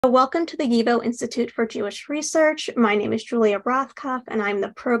Welcome to the YIVO Institute for Jewish Research. My name is Julia Rothkopf, and I'm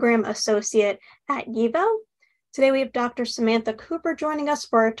the Program Associate at YIVO. Today we have Dr. Samantha Cooper joining us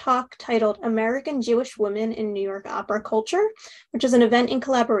for a talk titled American Jewish Women in New York Opera Culture, which is an event in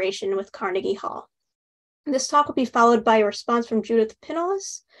collaboration with Carnegie Hall. This talk will be followed by a response from Judith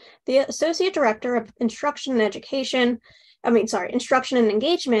Pinnolis, the Associate Director of Instruction and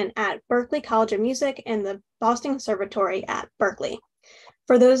Engagement at Berklee College of Music and the Boston Conservatory at Berklee.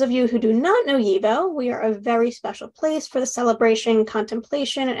 For those of you who do not know YIVO, we are a very special place for the celebration,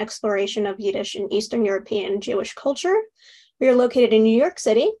 contemplation, and exploration of Yiddish and Eastern European Jewish culture. We are located in New York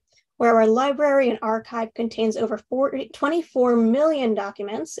City, where our library and archive contains over 24 million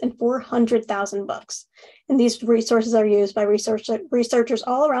documents and 400,000 books. And these resources are used by researchers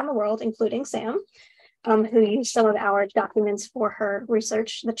all around the world, including Sam, who used some of our documents for her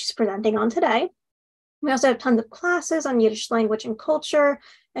research that she's presenting on today. We also have tons of classes on Yiddish language and culture,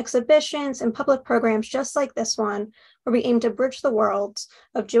 exhibitions, and public programs just like this one, where we aim to bridge the worlds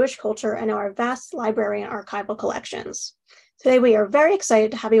of Jewish culture and our vast library and archival collections. Today, we are very excited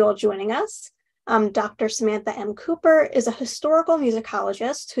to have you all joining us. Dr. Samantha M. Cooper is a historical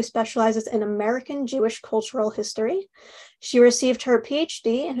musicologist who specializes in American Jewish cultural history. She received her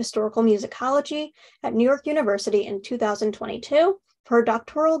PhD in historical musicology at New York University in 2022. For her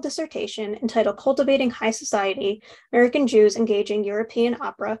doctoral dissertation entitled Cultivating High Society, American Jews Engaging European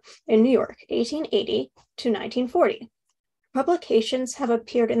Opera in New York, 1880 to 1940. Publications have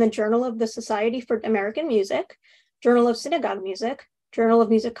appeared in the Journal of the Society for American Music, Journal of Synagogue Music, Journal of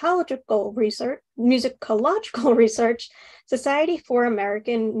Musicological Research, Society for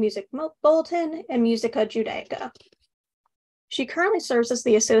American Music Bulletin, and Musica Judaica. She currently serves as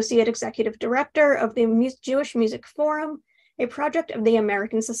the Associate Executive Director of the Jewish Music Forum, a project of the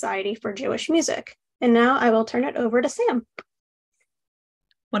American Society for Jewish Music. And now I will turn it over to Sam.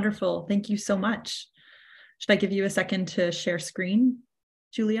 Wonderful. Thank you so much. Should I give you a second to share screen,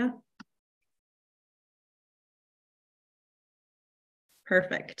 Julia?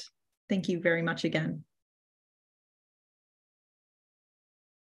 Perfect. Thank you very much again.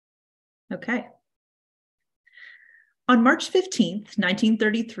 Okay. On March 15th,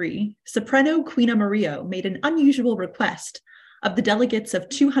 1933, soprano Queen Maria made an unusual request of the delegates of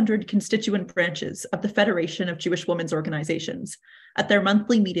 200 constituent branches of the Federation of Jewish Women's Organizations at their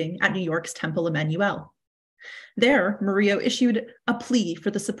monthly meeting at New York's Temple Emmanuel. There, Maria issued a plea for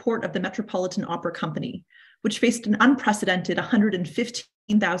the support of the Metropolitan Opera Company, which faced an unprecedented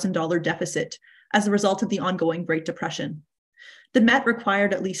 $115,000 deficit as a result of the ongoing Great Depression. The Met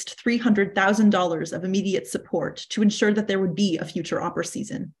required at least $300,000 of immediate support to ensure that there would be a future opera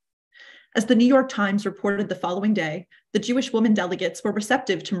season. As the New York Times reported the following day, the Jewish women delegates were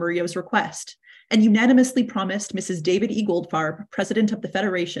receptive to Maria's request and unanimously promised Mrs. David E. Goldfarb, president of the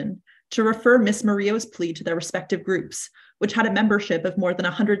Federation, to refer Miss Maria's plea to their respective groups, which had a membership of more than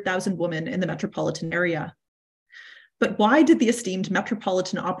 100,000 women in the metropolitan area. But why did the esteemed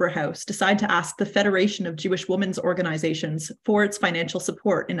Metropolitan Opera House decide to ask the Federation of Jewish Women's Organizations for its financial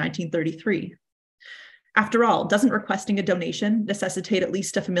support in 1933? After all, doesn't requesting a donation necessitate at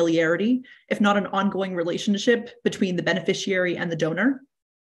least a familiarity, if not an ongoing relationship between the beneficiary and the donor?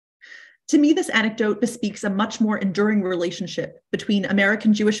 To me, this anecdote bespeaks a much more enduring relationship between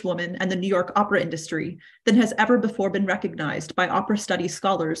American Jewish women and the New York opera industry than has ever before been recognized by opera studies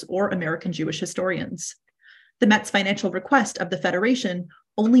scholars or American Jewish historians. The Met's financial request of the Federation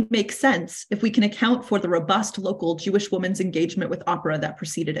only makes sense if we can account for the robust local Jewish women's engagement with opera that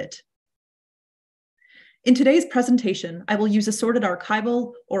preceded it. In today's presentation, I will use assorted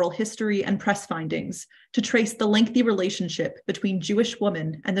archival, oral history, and press findings to trace the lengthy relationship between Jewish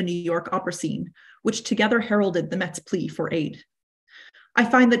women and the New York opera scene, which together heralded the Met's plea for aid. I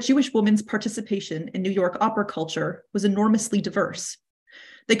find that Jewish women's participation in New York opera culture was enormously diverse.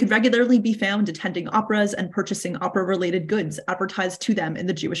 They could regularly be found attending operas and purchasing opera-related goods advertised to them in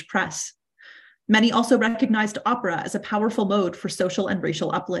the Jewish press. Many also recognized opera as a powerful mode for social and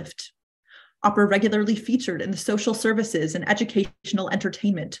racial uplift. Opera regularly featured in the social services and educational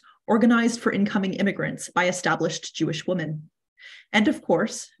entertainment organized for incoming immigrants by established Jewish women. And of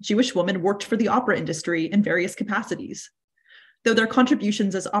course, Jewish women worked for the opera industry in various capacities. Though their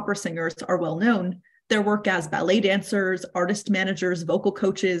contributions as opera singers are well known, their work as ballet dancers, artist managers, vocal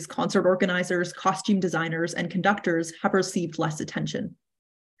coaches, concert organizers, costume designers, and conductors have received less attention.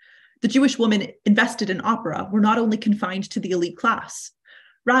 The Jewish women invested in opera were not only confined to the elite class.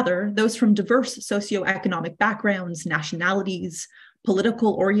 Rather, those from diverse socioeconomic backgrounds, nationalities,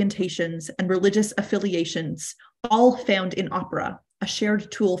 political orientations, and religious affiliations all found in opera a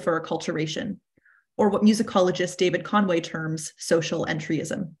shared tool for acculturation. or what musicologist David Conway terms social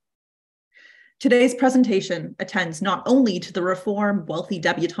entryism. Today's presentation attends not only to the reform wealthy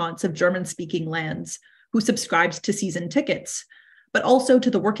debutantes of German-speaking lands who subscribed to season tickets, but also to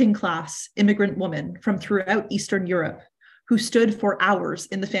the working class immigrant woman from throughout Eastern Europe who stood for hours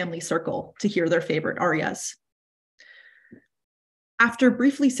in the family circle to hear their favorite arias. After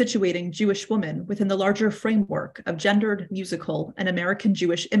briefly situating Jewish women within the larger framework of gendered, musical, and American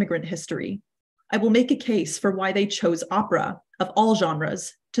Jewish immigrant history, I will make a case for why they chose opera of all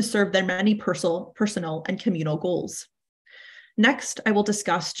genres to serve their many personal and communal goals. Next, I will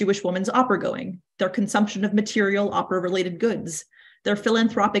discuss Jewish women's opera going, their consumption of material opera-related goods, their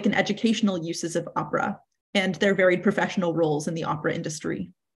philanthropic and educational uses of opera, and their varied professional roles in the opera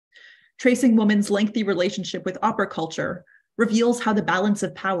industry. Tracing women's lengthy relationship with opera culture reveals how the balance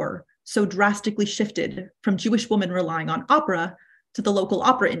of power so drastically shifted from Jewish women relying on opera to the local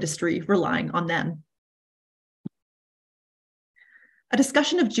opera industry relying on them. A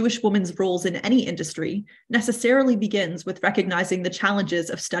discussion of Jewish women's roles in any industry necessarily begins with recognizing the challenges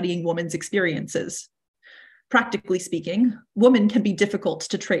of studying women's experiences. Practically speaking, women can be difficult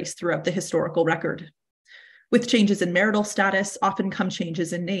to trace throughout the historical record. With changes in marital status often come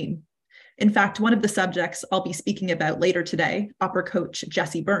changes in name. In fact, one of the subjects I'll be speaking about later today, opera coach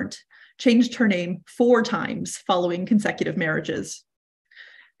Jessie Berndt, changed her name 4 times following consecutive marriages.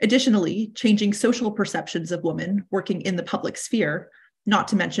 Additionally, changing social perceptions of women working in the public sphere, not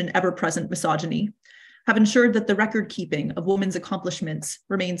to mention ever-present misogyny, have ensured that the record-keeping of women's accomplishments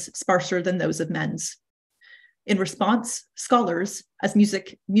remains sparser than those of men's. In response, scholars, as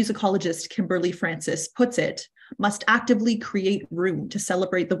musicologist Kimberly Francis puts it, must actively create room to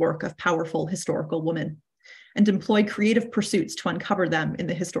celebrate the work of powerful historical women and employ creative pursuits to uncover them in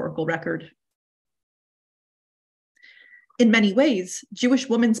the historical record. In many ways, Jewish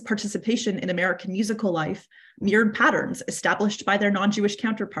women's participation in American musical life mirrored patterns established by their non-Jewish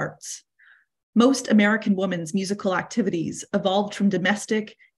counterparts. Most American women's musical activities evolved from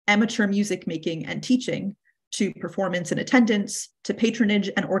domestic, amateur music making and teaching to performance and attendance, to patronage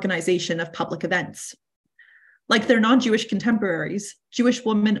and organization of public events. Like their non-Jewish contemporaries, Jewish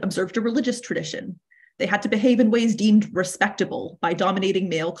women observed a religious tradition. They had to behave in ways deemed respectable by dominating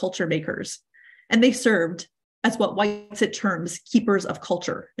male culture makers, and they served as what Whitesett terms keepers of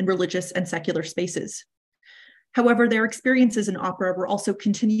culture in religious and secular spaces. However, their experiences in opera were also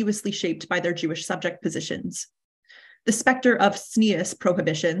continuously shaped by their Jewish subject positions. The specter of tznius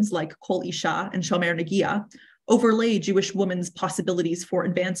prohibitions like Kol Isha and Shomer Negia overlay Jewish women's possibilities for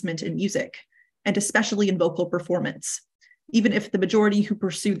advancement in music, and especially in vocal performance, even if the majority who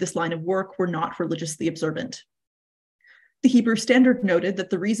pursued this line of work were not religiously observant. The Hebrew Standard noted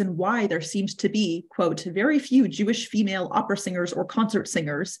that the reason why there seemed to be, quote, very few Jewish female opera singers or concert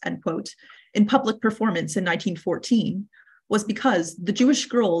singers, end quote, in public performance in 1914 was because the Jewish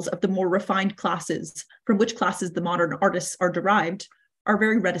girls of the more refined classes, from which classes the modern artists are derived, are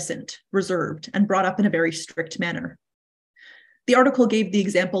very reticent, reserved, and brought up in a very strict manner. The article gave the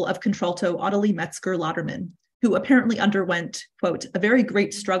example of contralto Ottilie Metzger-Latterman, who apparently underwent, quote, a very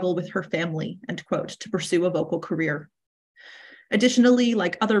great struggle with her family, end quote, to pursue a vocal career. Additionally,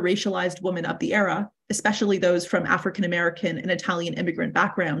 like other racialized women of the era, especially those from African-American and Italian immigrant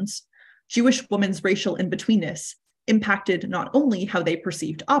backgrounds, Jewish women's racial in-betweenness impacted not only how they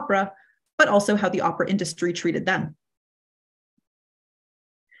perceived opera, but also how the opera industry treated them.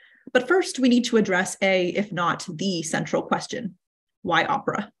 But first, we need to address if not the central question: why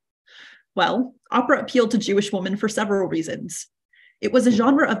opera? Well, opera appealed to Jewish women for several reasons. It was a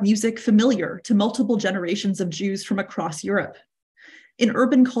genre of music familiar to multiple generations of Jews from across Europe. In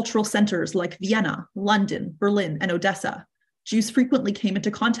urban cultural centers like Vienna, London, Berlin, and Odessa, Jews frequently came into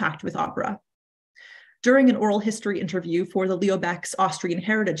contact with opera. During an oral history interview for the Leo Baeck's Austrian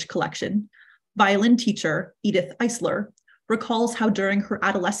Heritage Collection, violin teacher Edith Eisler recalls how during her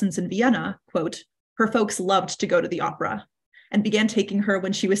adolescence in Vienna, quote, her folks loved to go to the opera and began taking her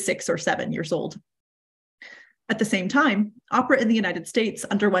when she was 6 or 7 years old. At the same time, opera in the United States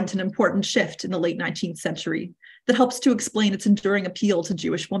underwent an important shift in the late 19th century that helps to explain its enduring appeal to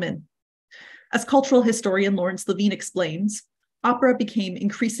Jewish women. As cultural historian Lawrence Levine explains, opera became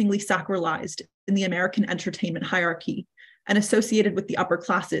increasingly sacralized in the American entertainment hierarchy and associated with the upper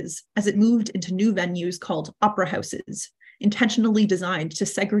classes as it moved into new venues called opera houses, intentionally designed to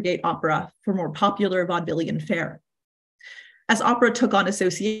segregate opera for more popular vaudevillian fare. As opera took on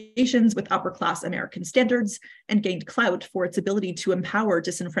associations with upper-class American standards and gained clout for its ability to empower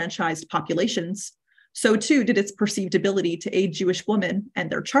disenfranchised populations, so too did its perceived ability to aid Jewish women and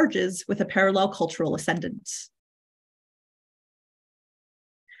their charges with a parallel cultural ascendance.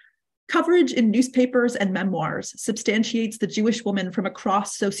 Coverage in newspapers and memoirs substantiates the Jewish woman from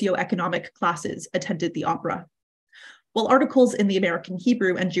across socioeconomic classes attended the opera, while articles in the American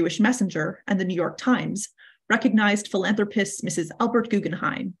Hebrew and Jewish Messenger and the New York Times recognized philanthropists Mrs. Albert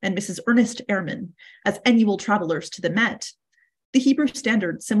Guggenheim and Mrs. Ernest Ehrman as annual travelers to the Met. The Hebrew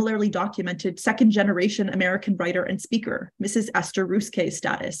Standard similarly documented second-generation American writer and speaker Mrs. Esther Ruske's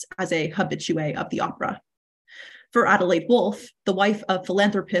status as a habitué of the opera. For Adelaide Wolfe, the wife of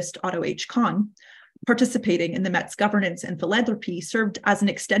philanthropist Otto H. Kahn, participating in the Met's governance and philanthropy served as an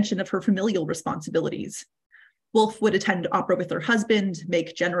extension of her familial responsibilities. Wolfe would attend opera with her husband,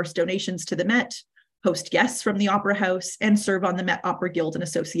 make generous donations to the Met, host guests from the Opera House, and serve on the Met Opera Guild and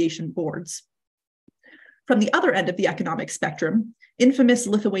Association boards. From the other end of the economic spectrum, infamous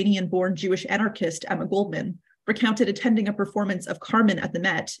Lithuanian-born Jewish anarchist Emma Goldman recounted attending a performance of Carmen at the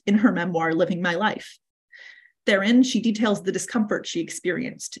Met in her memoir, Living My Life. Therein, she details the discomfort she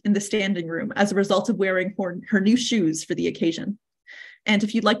experienced in the standing room as a result of wearing her new shoes for the occasion. And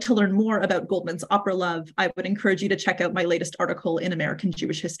if you'd like to learn more about Goldman's opera love, I would encourage you to check out my latest article in American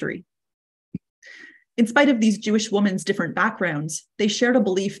Jewish History. In spite of these Jewish women's different backgrounds, they shared a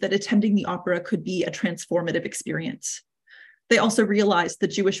belief that attending the opera could be a transformative experience. They also realized that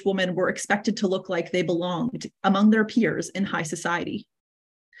Jewish women were expected to look like they belonged among their peers in high society.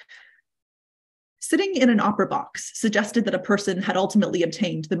 Sitting in an opera box suggested that a person had ultimately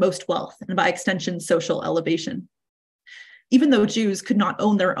obtained the most wealth and by extension, social elevation. Even though Jews could not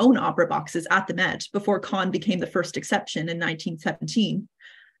own their own opera boxes at the Met before Kahn became the first exception in 1917,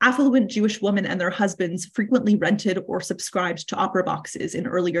 affluent Jewish women and their husbands frequently rented or subscribed to opera boxes in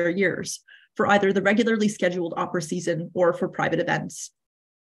earlier years for either the regularly scheduled opera season or for private events.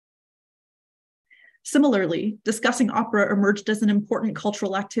 Similarly, discussing opera emerged as an important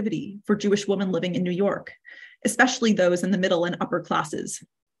cultural activity for Jewish women living in New York, especially those in the middle and upper classes.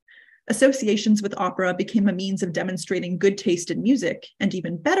 Associations with opera became a means of demonstrating good taste in music and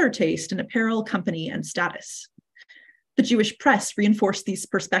even better taste in apparel, company, and status. The Jewish press reinforced these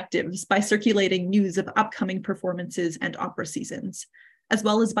perspectives by circulating news of upcoming performances and opera seasons, as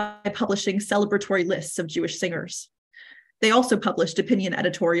well as by publishing celebratory lists of Jewish singers. They also published opinion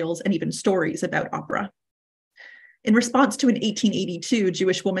editorials and even stories about opera. In response to an 1882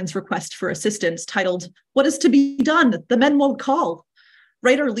 Jewish woman's request for assistance titled, "What is to be done? The men won't call,"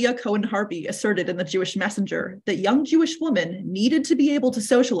 writer Leah Cohen Harvey asserted in the Jewish Messenger that young Jewish women needed to be able to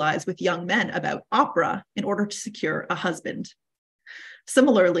socialize with young men about opera in order to secure a husband.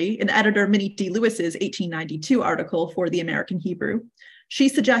 Similarly, in editor Minnie D. Lewis's 1892 article for the American Hebrew, she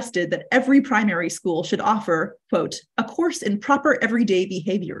suggested that every primary school should offer, quote, "a course in proper everyday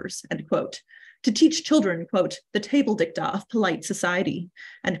behaviors," end quote, to teach children, quote, "the table dicta of polite society,"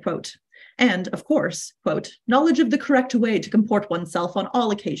 end quote. And, of course, quote, "knowledge of the correct way to comport oneself on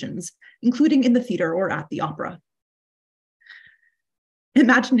all occasions, including in the theater or at the opera."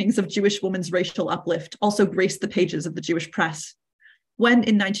 Imaginings of Jewish women's racial uplift also graced the pages of the Jewish press. When,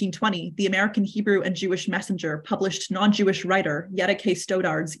 in 1920, the American Hebrew and Jewish Messenger published non-Jewish writer Yetta K.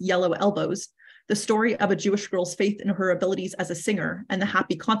 Stoddard's Yellow Elbows, the story of a Jewish girl's faith in her abilities as a singer and the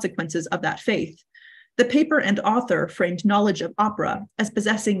happy consequences of that faith, the paper and author framed knowledge of opera as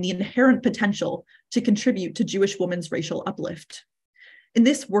possessing the inherent potential to contribute to Jewish women's racial uplift. In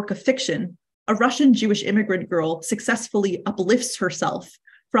this work of fiction, a Russian Jewish immigrant girl successfully uplifts herself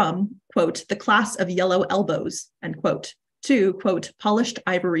from, quote, "the class of yellow elbows," end quote, to, quote, "polished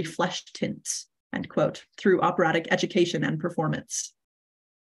ivory flesh tints," end quote, through operatic education and performance.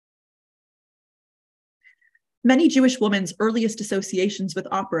 Many Jewish women's earliest associations with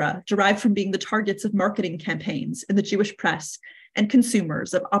opera derive from being the targets of marketing campaigns in the Jewish press and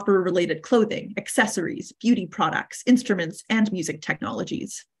consumers of opera-related clothing, accessories, beauty products, instruments, and music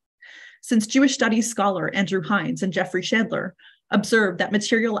technologies. Since Jewish studies scholar Andrew Hines and Jeffrey Chandler observed that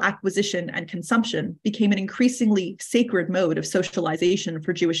material acquisition and consumption became an increasingly sacred mode of socialization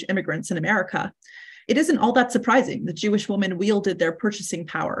for Jewish immigrants in America, it isn't all that surprising that Jewish women wielded their purchasing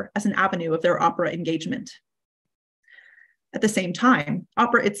power as an avenue of their opera engagement. At the same time,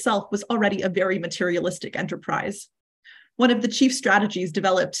 opera itself was already a very materialistic enterprise. One of the chief strategies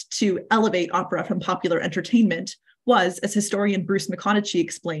developed to elevate opera from popular entertainment was, as historian Bruce McConaughey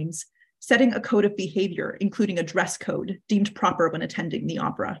explains, setting a code of behavior, including a dress code, deemed proper when attending the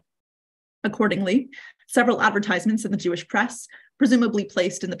opera. Accordingly, several advertisements in the Jewish press, presumably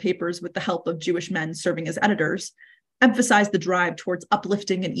placed in the papers with the help of Jewish men serving as editors, emphasized the drive towards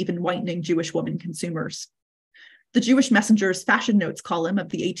uplifting and even whitening Jewish women consumers. The Jewish Messenger's fashion notes column of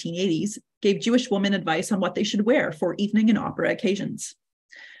the 1880s gave Jewish women advice on what they should wear for evening and opera occasions.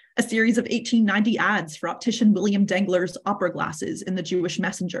 A series of 1890 ads for optician William Dengler's opera glasses in the Jewish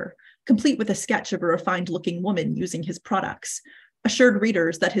Messenger complete with a sketch of a refined-looking woman using his products, assured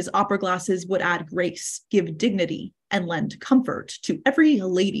readers that his opera glasses would add grace, give dignity, and lend comfort to every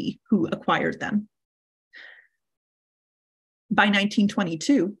lady who acquired them. By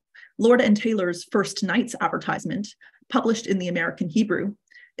 1922, Lord and Taylor's First Nights advertisement, published in the American Hebrew,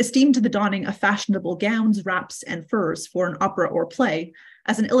 esteemed the donning of fashionable gowns, wraps, and furs for an opera or play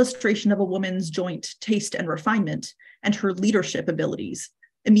as an illustration of a woman's joint taste and refinement and her leadership abilities,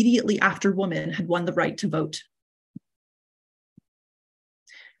 immediately after women had won the right to vote.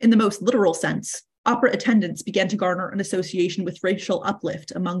 In the most literal sense, opera attendance began to garner an association with racial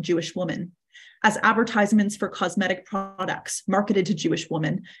uplift among Jewish women, as advertisements for cosmetic products marketed to Jewish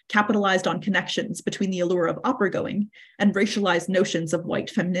women capitalized on connections between the allure of opera-going and racialized notions of white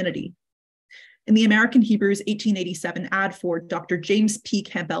femininity. In the American Hebrew's 1887 ad for Dr. James P.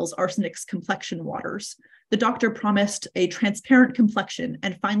 Campbell's Arsenic's Complexion Waters, the doctor promised a transparent complexion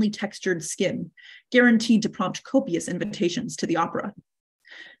and finely textured skin, guaranteed to prompt copious invitations to the opera.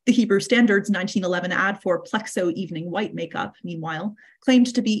 The Hebrew Standard's 1911 ad for Plexo Evening White makeup, meanwhile,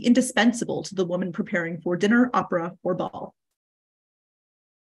 claimed to be indispensable to the woman preparing for dinner, opera, or ball.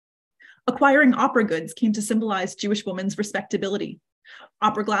 Acquiring opera goods came to symbolize Jewish women's respectability.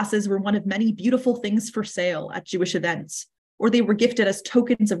 Opera glasses were one of many beautiful things for sale at Jewish events, or they were gifted as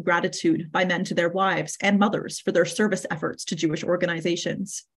tokens of gratitude by men to their wives and mothers for their service efforts to Jewish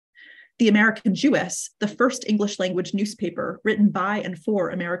organizations. The American Jewess, the first English language newspaper written by and for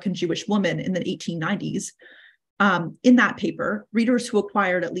American Jewish women in the 1890s, in that paper, readers who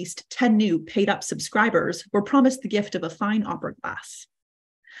acquired at least 10 new paid-up subscribers were promised the gift of a fine opera glass.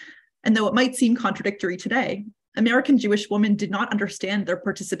 And though it might seem contradictory today, American Jewish women did not understand their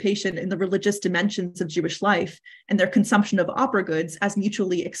participation in the religious dimensions of Jewish life and their consumption of opera goods as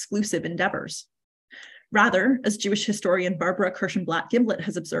mutually exclusive endeavors. Rather, as Jewish historian Barbara Kirschenblatt-Gimblett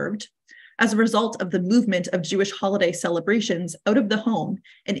has observed, as a result of the movement of Jewish holiday celebrations out of the home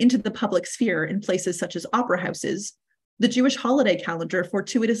and into the public sphere in places such as opera houses, the Jewish holiday calendar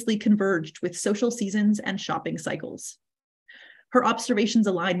fortuitously converged with social seasons and shopping cycles. Her observations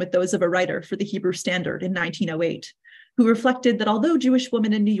align with those of a writer for the Hebrew Standard in 1908, who reflected that although Jewish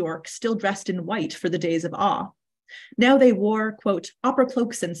women in New York still dressed in white for the days of awe, now they wore, quote, opera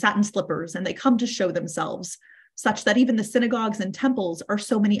cloaks and satin slippers, and they come to show themselves, such that even the synagogues and temples are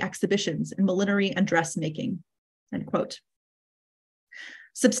so many exhibitions in millinery and dressmaking, end quote.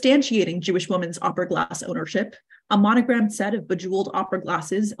 Substantiating Jewish women's opera glass ownership, a monogrammed set of bejeweled opera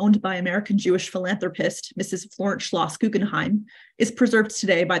glasses owned by American Jewish philanthropist Mrs. Florence Schloss Guggenheim is preserved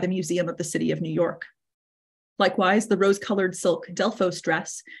today by the Museum of the City of New York. Likewise, the rose-colored silk Delphos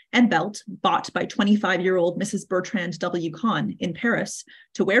dress and belt bought by 25-year-old Mrs. Bertrand W. Kahn in Paris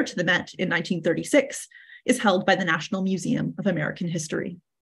to wear to the Met in 1936 is held by the National Museum of American History.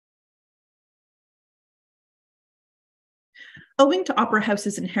 Owing to opera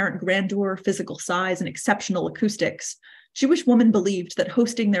houses' inherent grandeur, physical size, and exceptional acoustics, Jewish women believed that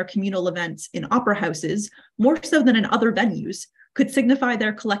hosting their communal events in opera houses, more so than in other venues, could signify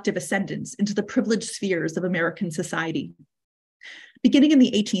their collective ascendance into the privileged spheres of American society. Beginning in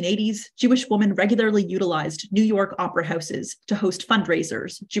the 1880s, Jewish women regularly utilized New York opera houses to host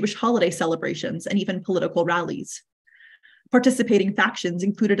fundraisers, Jewish holiday celebrations, and even political rallies. Participating factions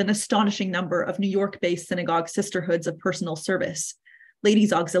included an astonishing number of New York-based synagogue sisterhoods of personal service,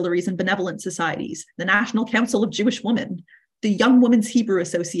 ladies' auxiliaries and benevolent societies, the National Council of Jewish Women, the Young Women's Hebrew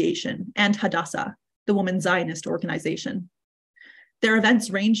Association, and Hadassah, the Women's Zionist organization. Their events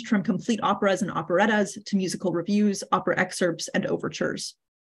ranged from complete operas and operettas to musical reviews, opera excerpts, and overtures.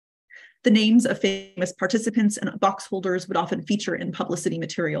 The names of famous participants and box holders would often feature in publicity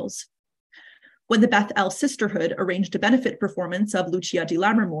materials. When the Beth El Sisterhood arranged a benefit performance of Lucia di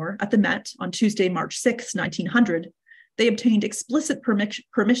Lammermoor at the Met on Tuesday, March 6, 1900, they obtained explicit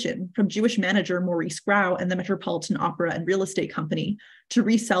permission from Jewish manager Maurice Grau and the Metropolitan Opera and Real Estate Company to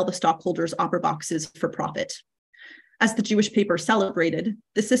resell the stockholders' opera boxes for profit. As the Jewish paper celebrated,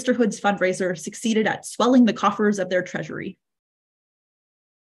 the Sisterhood's fundraiser succeeded at swelling the coffers of their treasury.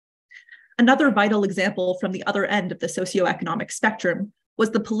 Another vital example from the other end of the socioeconomic spectrum was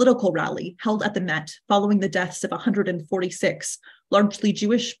the political rally held at the Met following the deaths of 146 largely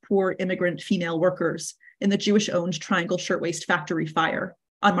Jewish poor immigrant female workers in the Jewish-owned Triangle Shirtwaist Factory fire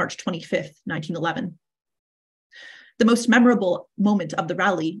on March 25, 1911. The most memorable moment of the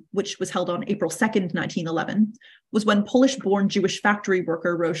rally, which was held on April 2nd, 1911, was when Polish-born Jewish factory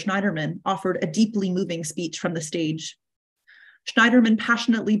worker Rose Schneiderman offered a deeply moving speech from the stage. Schneiderman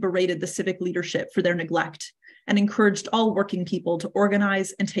passionately berated the civic leadership for their neglect and encouraged all working people to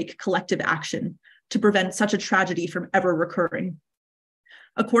organize and take collective action to prevent such a tragedy from ever recurring.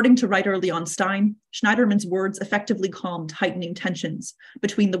 According to writer Leon Stein, Schneiderman's words effectively calmed heightening tensions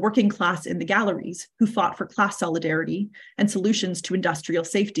between the working class in the galleries, who fought for class solidarity and solutions to industrial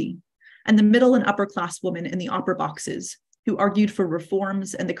safety, and the middle and upper class women in the opera boxes, who argued for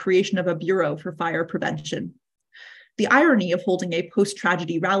reforms and the creation of a bureau for fire prevention. The irony of holding a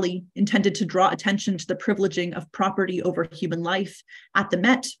post-tragedy rally intended to draw attention to the privileging of property over human life at the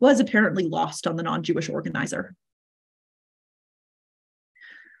Met was apparently lost on the non-Jewish organizer.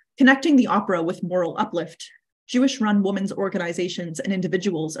 Connecting the opera with moral uplift, Jewish-run women's organizations and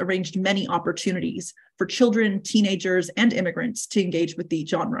individuals arranged many opportunities for children, teenagers, and immigrants to engage with the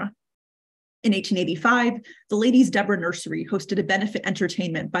genre. In 1885, the Ladies' Deborah Nursery hosted a benefit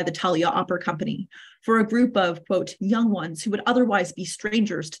entertainment by the Thalia Opera Company for a group of, quote, young ones who would otherwise be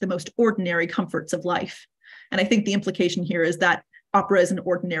strangers to the most ordinary comforts of life. And I think the implication here is that opera is an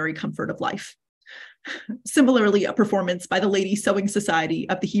ordinary comfort of life. Similarly, a performance by the Ladies' Sewing Society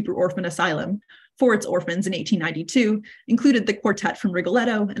of the Hebrew Orphan Asylum for its orphans in 1892 included the quartet from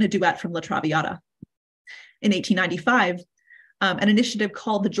Rigoletto and a duet from La Traviata. In 1895, an initiative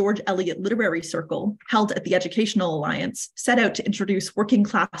called the George Eliot Literary Circle, held at the Educational Alliance, set out to introduce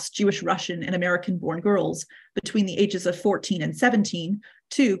working-class Jewish, Russian, and American-born girls between the ages of 14 and 17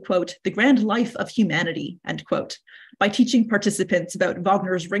 to, quote, the grand life of humanity, end quote, by teaching participants about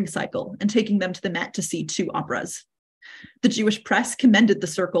Wagner's Ring Cycle and taking them to the Met to see 2 operas. The Jewish press commended the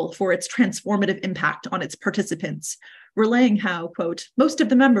circle for its transformative impact on its participants, relaying how, quote, most of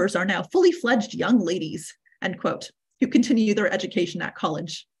the members are now fully fledged young ladies, end quote, who continue their education at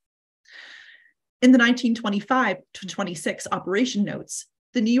college. In the 1925 to 26 operation notes,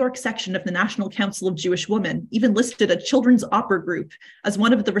 the New York section of the National Council of Jewish Women even listed a children's opera group as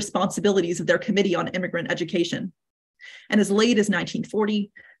one of the responsibilities of their Committee on Immigrant Education. And as late as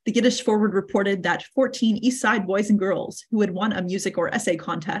 1940, the Yiddish Forward reported that 14 East Side boys and girls who had won a music or essay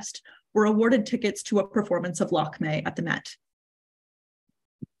contest were awarded tickets to a performance of Lakmé at the Met.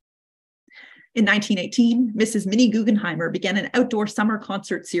 In 1918, Mrs. Minnie Guggenheimer began an outdoor summer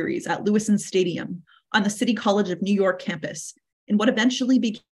concert series at Lewiston Stadium on the City College of New York campus in what eventually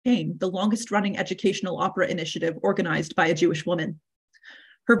became the longest-running educational opera initiative organized by a Jewish woman.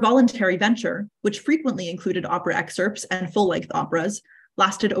 Her voluntary venture, which frequently included opera excerpts and full-length operas,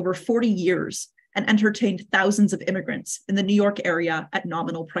 lasted over 40 years and entertained thousands of immigrants in the New York area at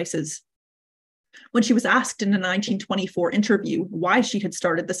nominal prices. When she was asked in a 1924 interview why she had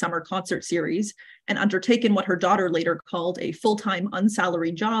started the summer concert series and undertaken what her daughter later called a full-time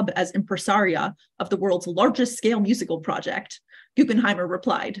unsalaried job as impresaria of the world's largest scale musical project, Guggenheimer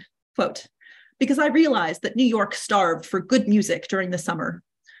replied, quote, because I realized that New York starved for good music during the summer.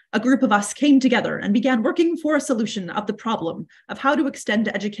 A group of us came together and began working for a solution of the problem of how to extend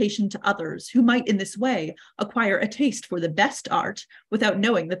education to others who might in this way acquire a taste for the best art without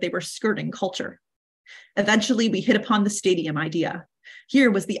knowing that they were skirting culture. Eventually, we hit upon the stadium idea. Here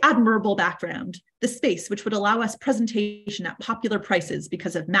was the admirable background, the space which would allow us presentation at popular prices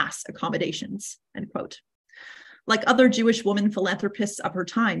because of mass accommodations, end quote. Like other Jewish woman philanthropists of her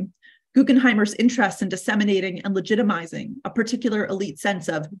time, Guggenheimer's interest in disseminating and legitimizing a particular elite sense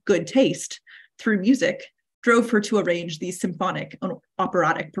of good taste through music drove her to arrange these symphonic and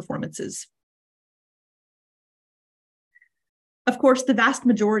operatic performances. Of course, the vast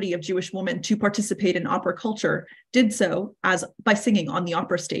majority of Jewish women to participate in opera culture did so by singing on the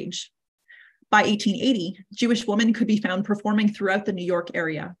opera stage. By 1880, Jewish women could be found performing throughout the New York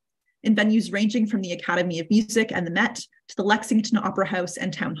area, in venues ranging from the Academy of Music and the Met to the Lexington Opera House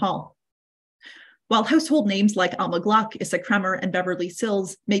and Town Hall. While household names like Alma Gluck, Issa Kremer, and Beverly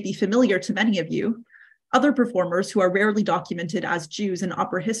Sills may be familiar to many of you, other performers who are rarely documented as Jews in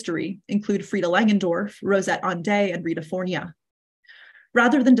opera history include Frida Langendorf, Rosette Onday, and Rita Fornia.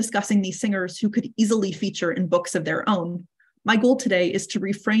 Rather than discussing these singers who could easily feature in books of their own, my goal today is to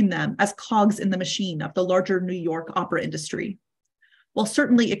reframe them as cogs in the machine of the larger New York opera industry. While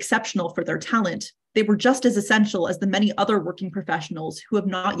certainly exceptional for their talent, they were just as essential as the many other working professionals who have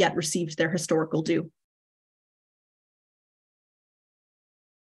not yet received their historical due.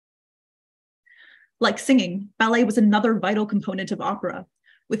 Like singing, ballet was another vital component of opera,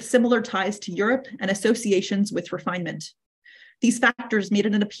 with similar ties to Europe and associations with refinement. These factors made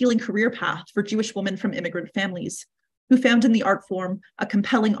it an appealing career path for Jewish women from immigrant families, who found in the art form a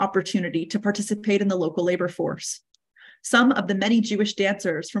compelling opportunity to participate in the local labor force. Some of the many Jewish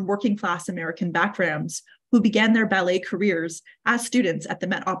dancers from working-class American backgrounds who began their ballet careers as students at the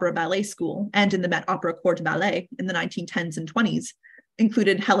Met Opera Ballet School and in the Met Opera Corps de Ballet in the 1910s and 20s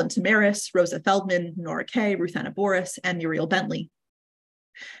included Helen Tamaris, Rosa Feldman, Nora Kay, Ruth Anna Boris, and Muriel Bentley.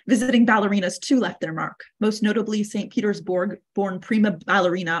 Visiting ballerinas too left their mark, most notably St. Petersburg-born prima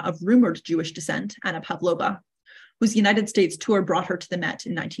ballerina of rumored Jewish descent, Anna Pavlova, whose United States tour brought her to the Met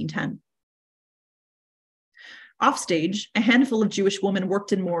in 1910. Offstage, a handful of Jewish women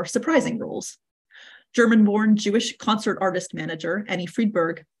worked in more surprising roles. German-born Jewish concert artist manager Annie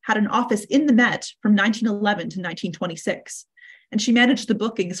Friedberg had an office in the Met from 1911 to 1926, and she managed the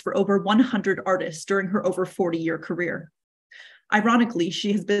bookings for over 100 artists during her over 40-year career. Ironically,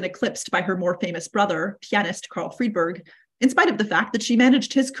 she has been eclipsed by her more famous brother, pianist Carl Friedberg, in spite of the fact that she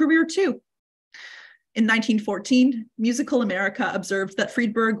managed his career too. In 1914, Musical America observed that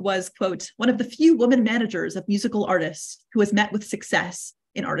Friedberg was, quote, one of the few women managers of musical artists who has met with success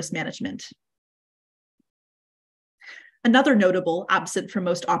in artist management. Another notable, absent from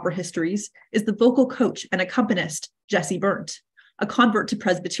most opera histories, is the vocal coach and accompanist Jessie Berndt, a convert to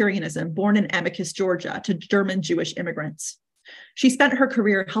Presbyterianism born in Amicus, Georgia, to German Jewish immigrants. She spent her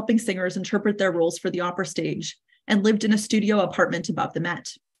career helping singers interpret their roles for the opera stage and lived in a studio apartment above the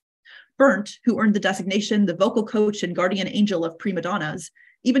Met. Berndt, who earned the designation the vocal coach and guardian angel of prima donnas,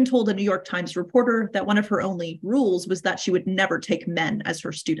 even told a New York Times reporter that one of her only rules was that she would never take men as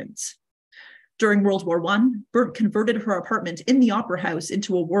her students. During World War I, Berndt converted her apartment in the opera house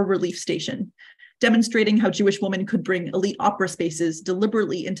into a war relief station, demonstrating how Jewish women could bring elite opera spaces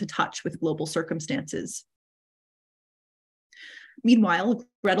deliberately into touch with global circumstances. Meanwhile,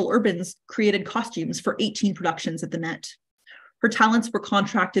 Gretel Urbans created costumes for 18 productions at the Met. Her talents were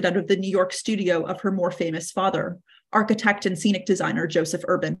contracted out of the New York studio of her more famous father, architect and scenic designer Joseph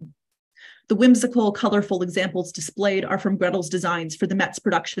Urban. The whimsical, colorful examples displayed are from Gretel's designs for the Met's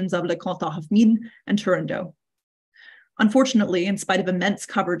productions of Le Cantat of Mine and Turandot. Unfortunately, in spite of immense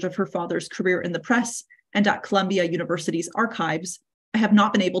coverage of her father's career in the press and at Columbia University's archives, I have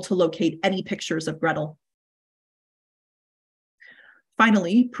not been able to locate any pictures of Gretel.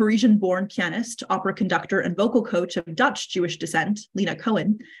 Finally, Parisian-born pianist, opera conductor, and vocal coach of Dutch Jewish descent, Lena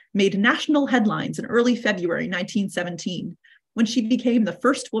Cohen, made national headlines in early February 1917, when she became the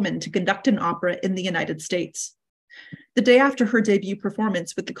first woman to conduct an opera in the United States. The day after her debut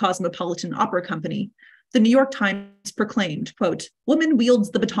performance with the Cosmopolitan Opera Company, the New York Times proclaimed, quote, "Woman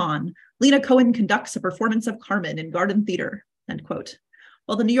wields the baton. Lena Cohen conducts a performance of Carmen in Garden Theater," end quote.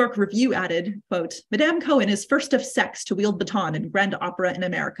 While the New York Review added, quote, "Madame Cohen is first of sex to wield baton in grand opera in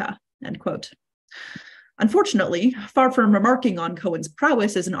America," end quote. Unfortunately, far from remarking on Cohen's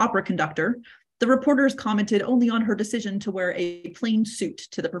prowess as an opera conductor, the reporters commented only on her decision to wear a plain suit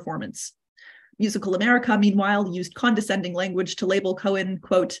to the performance. Musical America, meanwhile, used condescending language to label Cohen,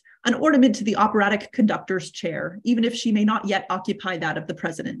 quote, "an ornament to the operatic conductor's chair, even if she may not yet occupy that of the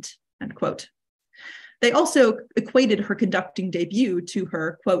president," end quote. They also equated her conducting debut to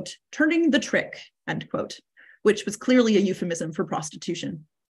her, quote, "turning the trick," end quote, which was clearly a euphemism for prostitution.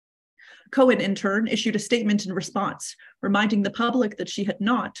 Cohen, in turn, issued a statement in response, reminding the public that she had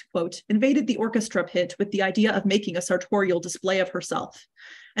not, quote, "invaded the orchestra pit with the idea of making a sartorial display of herself,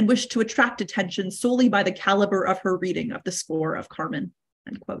 and wished to attract attention solely by the caliber of her reading of the score of Carmen,"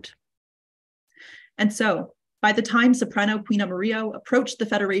 end quote. And so, by the time soprano Queen Amarillo approached the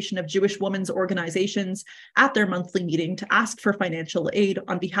Federation of Jewish Women's Organizations at their monthly meeting to ask for financial aid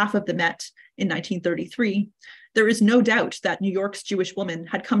on behalf of the Met in 1933, there is no doubt that New York's Jewish women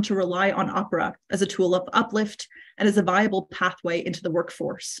had come to rely on opera as a tool of uplift and as a viable pathway into the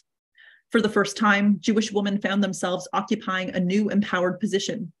workforce. For the first time, Jewish women found themselves occupying a new empowered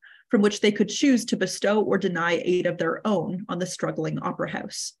position from which they could choose to bestow or deny aid of their own on the struggling opera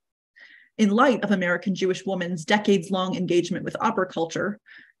house. In light of American Jewish women's decades-long engagement with opera culture,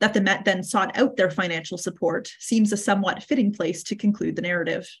 that the Met then sought out their financial support seems a somewhat fitting place to conclude the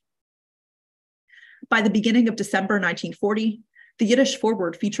narrative. By the beginning of December 1940, the Yiddish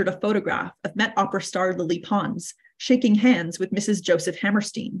foreword featured a photograph of Met opera star Lily Pons shaking hands with Mrs. Joseph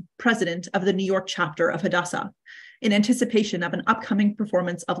Hammerstein, president of the New York chapter of Hadassah, in anticipation of an upcoming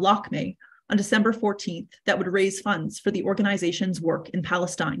performance of Lakme on December 14th that would raise funds for the organization's work in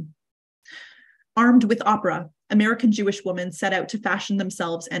Palestine. Armed with opera, American Jewish women set out to fashion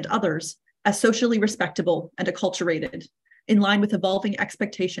themselves and others as socially respectable and acculturated, in line with evolving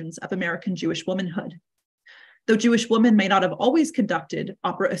expectations of American Jewish womanhood. Though Jewish women may not have always conducted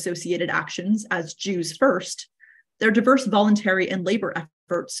opera-associated actions as Jews first, their diverse voluntary and labor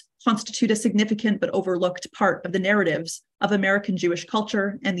efforts constitute a significant but overlooked part of the narratives of American Jewish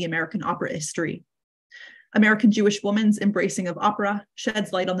culture and the American opera history. American Jewish woman's embracing of opera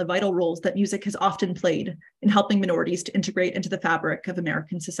sheds light on the vital roles that music has often played in helping minorities to integrate into the fabric of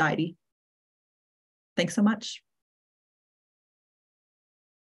American society. Thanks so much.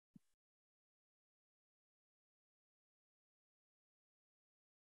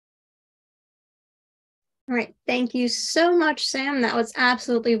 All right, thank you so much, Sam. That was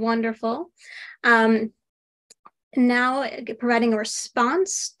absolutely wonderful. Now, providing a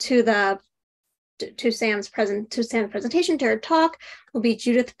response to Sam's presentation, to her talk, will be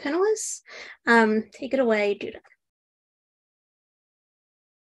Judith Pinnolis. Take it away, Judith.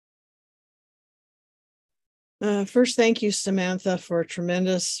 First, thank you, Samantha, for a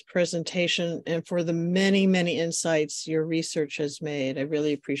tremendous presentation and for the many, many insights your research has made. I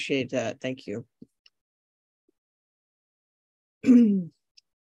really appreciate that. Thank you.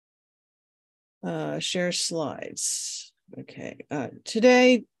 Share slides. Okay.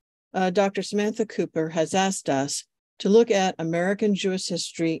 Today, Dr. Samantha Cooper has asked us to look at American Jewish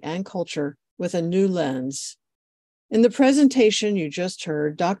history and culture with a new lens. In the presentation you just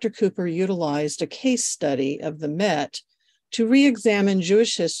heard, Dr. Cooper utilized a case study of the Met to re-examine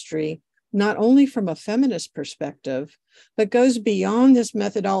Jewish history, not only from a feminist perspective, but goes beyond this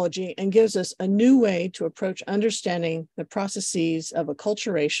methodology and gives us a new way to approach understanding the processes of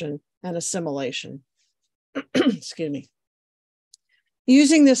acculturation and assimilation. Excuse me.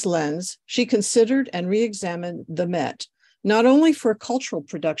 Using this lens, she considered and re-examined the Met, not only for cultural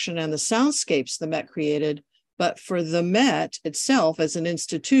production and the soundscapes the Met created, but for the Met itself as an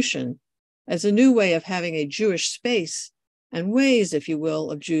institution, as a new way of having a Jewish space and ways, if you will,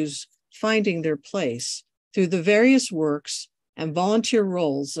 of Jews finding their place through the various works and volunteer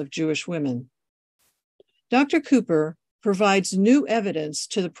roles of Jewish women. Dr. Cooper provides new evidence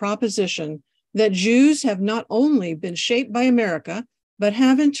to the proposition that Jews have not only been shaped by America, but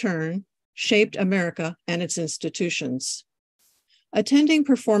have in turn shaped America and its institutions. Attending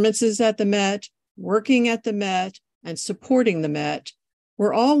performances at the Met, working at the Met, and supporting the Met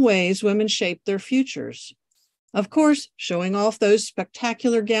were all ways women shaped their futures. Of course, showing off those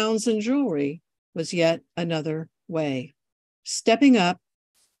spectacular gowns and jewelry was yet another way. Stepping up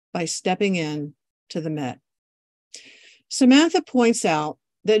by stepping in to the Met. Samantha points out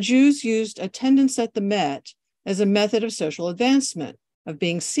that Jews used attendance at the Met as a method of social advancement, of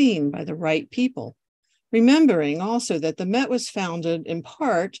being seen by the right people. Remembering also that the Met was founded in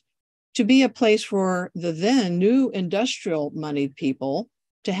part to be a place for the then new industrial moneyed people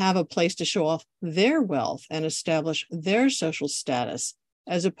to have a place to show off their wealth and establish their social status,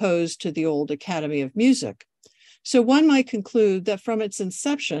 as opposed to the old Academy of Music. So one might conclude that from its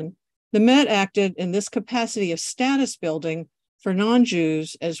inception, the Met acted in this capacity of status building for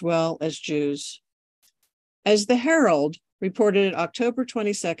non-Jews as well as Jews. As the Herald reported October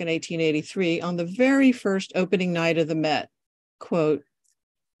 22nd, 1883, on the very first opening night of the Met, quote,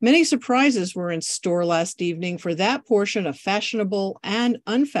 "Many surprises were in store last evening for that portion of fashionable and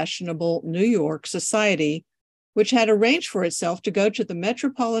unfashionable New York society, which had arranged for itself to go to the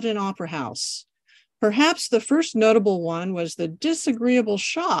Metropolitan Opera House. Perhaps the first notable one was the disagreeable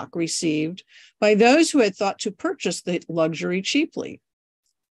shock received by those who had thought to purchase the luxury cheaply."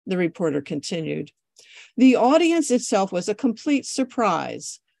 The reporter continued, "The audience itself was a complete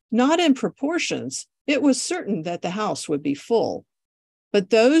surprise. Not in proportions, it was certain that the house would be full. But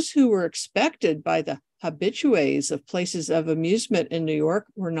those who were expected by the habitués of places of amusement in New York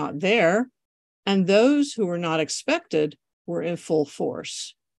were not there, and those who were not expected were in full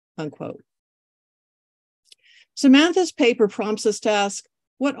force," unquote. Samantha's paper prompts us to ask,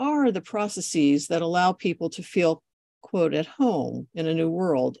 what are the processes that allow people to feel, quote, at home in a new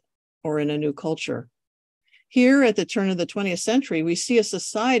world or in a new culture? Here at the turn of the 20th century, we see a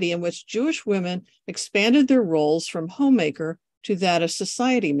society in which Jewish women expanded their roles from homemaker to that of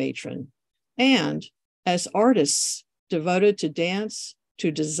society matron, and as artists devoted to dance,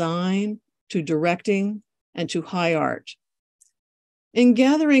 to design, to directing, and to high art. In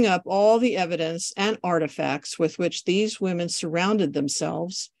gathering up all the evidence and artifacts with which these women surrounded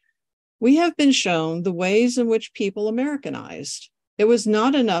themselves, we have been shown the ways in which people Americanized. It was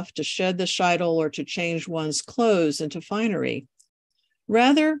not enough to shed the sheitel or to change one's clothes into finery.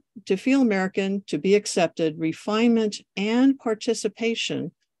 Rather, to feel American, to be accepted, refinement and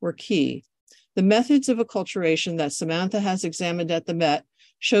participation were key. The methods of acculturation that Samantha has examined at the Met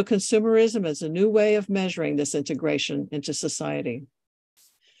show consumerism as a new way of measuring this integration into society.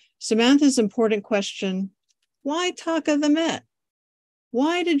 Samantha's important question, why talk of the Met?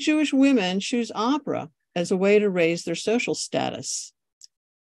 Why did Jewish women choose opera as a way to raise their social status?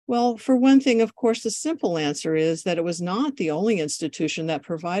 Well, for one thing, of course, the simple answer is that it was not the only institution that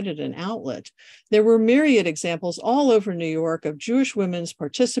provided an outlet. There were myriad examples all over New York of Jewish women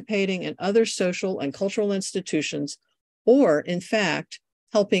participating in other social and cultural institutions, or in fact,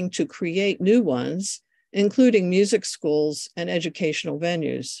 helping to create new ones, including music schools and educational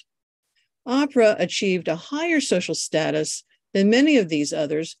venues. Opera achieved a higher social status than many of these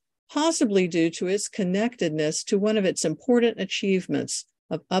others, possibly due to its connectedness to one of its important achievements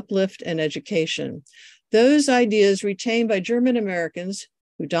of uplift and education. Those ideas retained by German Americans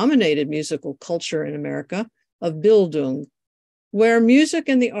who dominated musical culture in America of Bildung, where music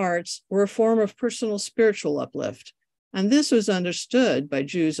and the arts were a form of personal spiritual uplift. And this was understood by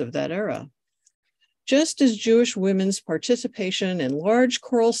Jews of that era. Just as Jewish women's participation in large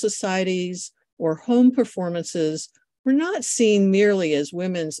choral societies or home performances were not seen merely as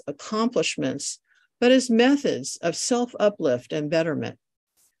women's accomplishments, but as methods of self-uplift and betterment,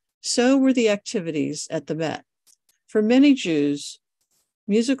 so were the activities at the Met. For many Jews,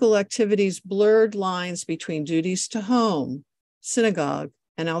 musical activities blurred lines between duties to home, synagogue,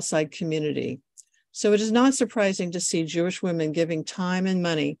 and outside community. So it is not surprising to see Jewish women giving time and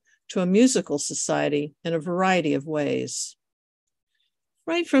money to a musical society in a variety of ways.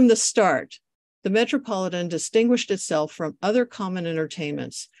 Right from the start, the Metropolitan distinguished itself from other common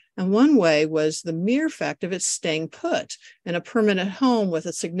entertainments, and one way was the mere fact of its staying put in a permanent home with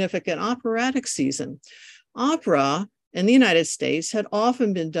a significant operatic season. Opera in the United States had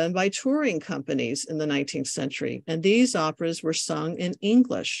often been done by touring companies in the 19th century, and these operas were sung in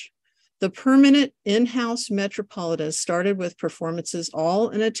English. The permanent in-house Metropolitan started with performances all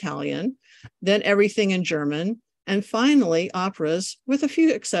in Italian, then everything in German, and finally operas, with a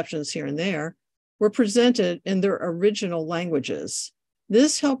few exceptions here and there, were presented in their original languages.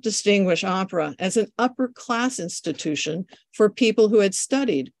 This helped distinguish opera as an upper-class institution for people who had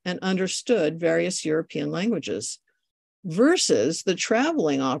studied and understood various European languages, versus the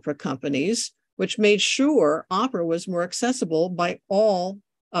traveling opera companies, which made sure opera was more accessible by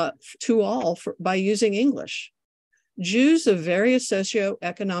by using English. Jews of various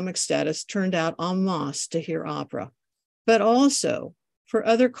socioeconomic status turned out en masse to hear opera, but also for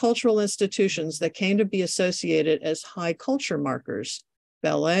other cultural institutions that came to be associated as high culture markers: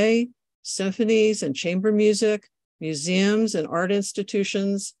 ballet, symphonies and chamber music, museums and art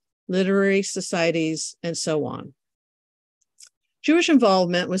institutions, literary societies, and so on. Jewish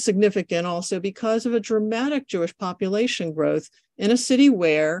involvement was significant also because of a dramatic Jewish population growth in a city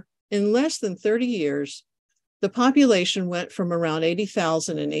where, in less than 30 years, the population went from around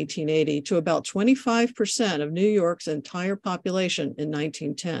 80,000 in 1880 to about 25% of New York's entire population in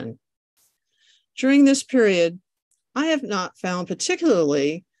 1910. During this period, I have not found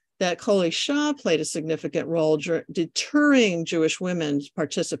particularly that Kol Isha played a significant role deterring Jewish women's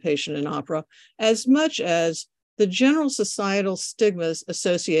participation in opera as much as the general societal stigmas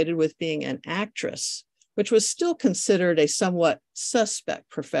associated with being an actress, which was still considered a somewhat suspect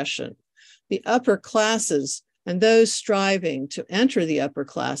profession. The upper classes and those striving to enter the upper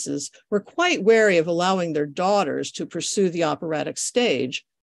classes were quite wary of allowing their daughters to pursue the operatic stage,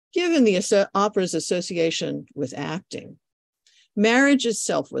 given the opera's association with acting. Marriage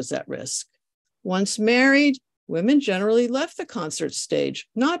itself was at risk. Once married, women generally left the concert stage,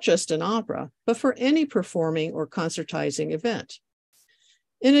 not just in opera, but for any performing or concertizing event.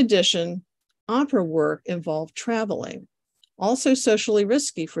 In addition, opera work involved traveling, also socially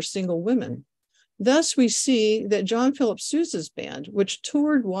risky for single women. Thus, we see that John Philip Sousa's band, which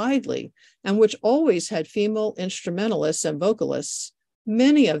toured widely and which always had female instrumentalists and vocalists,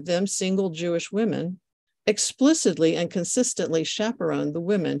 many of them single Jewish women, explicitly and consistently chaperoned the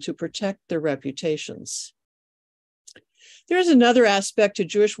women to protect their reputations. There is another aspect to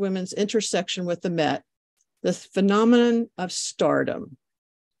Jewish women's intersection with the Met, the phenomenon of stardom.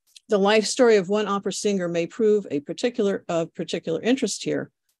 The life story of one opera singer may prove of particular interest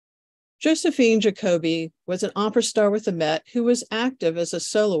here. Josephine Jacobi was an opera star with the Met who was active as a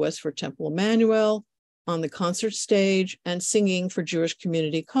soloist for Temple Emmanuel, on the concert stage, and singing for Jewish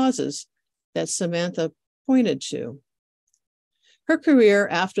community causes that Samantha pointed to. Her career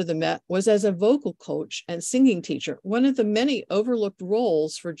after the Met was as a vocal coach and singing teacher, one of the many overlooked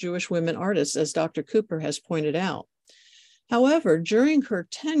roles for Jewish women artists, as Dr. Cooper has pointed out. However, during her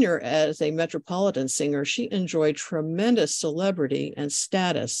tenure as a Metropolitan singer, she enjoyed tremendous celebrity and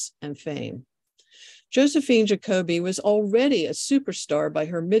status and fame. Josephine Jacobi was already a superstar by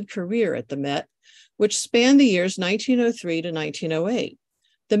her mid-career at the Met, which spanned the years 1903 to 1908.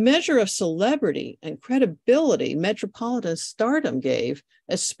 The measure of celebrity and credibility Metropolitan stardom gave,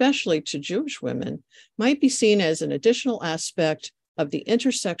 especially to Jewish women, might be seen as an additional aspect of the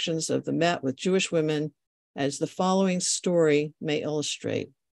intersections of the Met with Jewish women, as the following story may illustrate.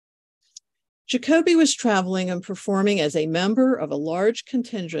 Jacobi was traveling and performing as a member of a large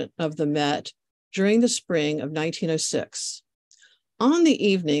contingent of the Met during the spring of 1906. On the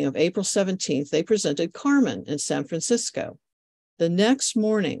evening of April 17th, they presented Carmen in San Francisco. The next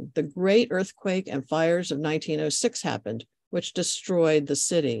morning, the great earthquake and fires of 1906 happened, which destroyed the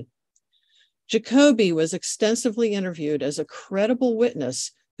city. Jacoby was extensively interviewed as a credible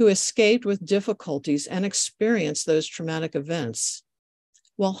witness who escaped with difficulties and experienced those traumatic events.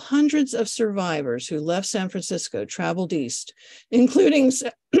 While hundreds of survivors who left San Francisco traveled east, including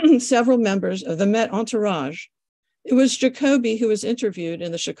several members of the Met entourage, it was Jacoby who was interviewed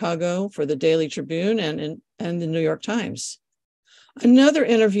in the Chicago for the Daily Tribune and the New York Times. Another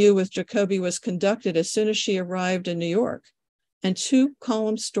interview with Jacoby was conducted as soon as she arrived in New York, and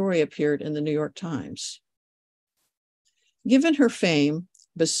 2-column story appeared in the New York Times. Given her fame,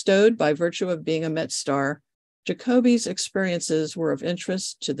 bestowed by virtue of being a Met star, Jacoby's experiences were of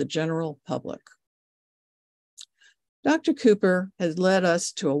interest to the general public. Dr. Cooper has led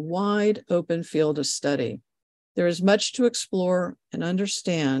us to a wide open field of study. There is much to explore and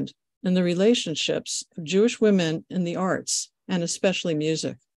understand in the relationships of Jewish women in the arts, and especially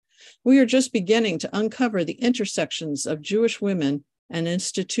music. We are just beginning to uncover the intersections of Jewish women and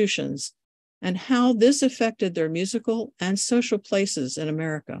institutions and how this affected their musical and social places in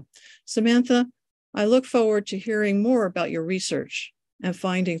America. Samantha, I look forward to hearing more about your research and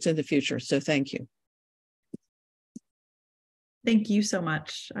findings in the future, so thank you. Thank you so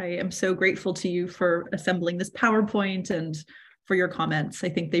much. I am so grateful to you for assembling this PowerPoint and for your comments. I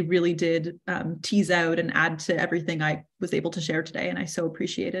think they really did tease out and add to everything I was able to share today, and I so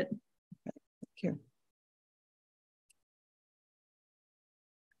appreciate it. Thank you.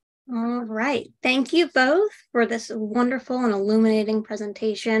 All right. Thank you both for this wonderful and illuminating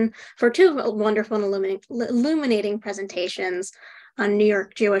presentation, for two wonderful and illuminating presentations on New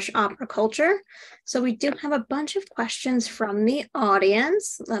York Jewish opera culture. So we do have a bunch of questions from the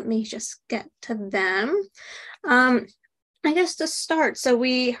audience. Let me just get to them. I guess to start, so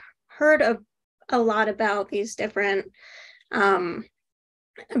we heard a lot about these different,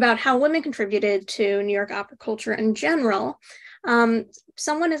 about how women contributed to New York opera culture in general.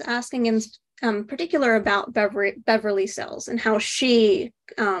 Someone is asking in particular about Beverly Sills and how she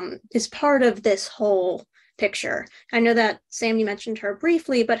is part of this whole picture. I know that, Sam, you mentioned her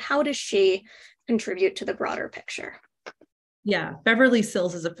briefly, but how does she contribute to the broader picture? Yeah, Beverly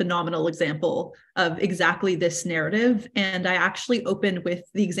Sills is a phenomenal example of exactly this narrative. And I actually opened with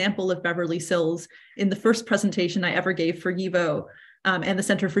the example of Beverly Sills in the first presentation I ever gave for YIVO and the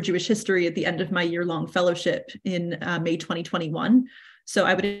Center for Jewish History at the end of my year-long fellowship in May 2021. So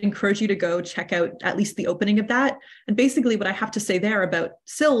I would encourage you to go check out at least the opening of that. And basically what I have to say there about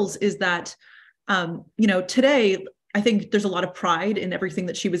Sills is that, today, I think there's a lot of pride in everything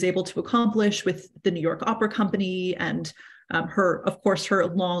that she was able to accomplish with the New York Opera Company and her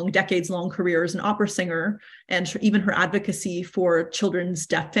decades-long career as an opera singer, and even her advocacy for children's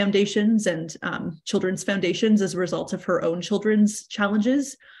deaf foundations and children's foundations as a result of her own children's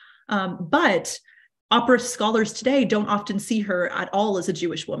challenges. But opera scholars today don't often see her at all as a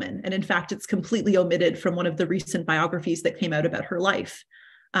Jewish woman. And in fact, it's completely omitted from one of the recent biographies that came out about her life.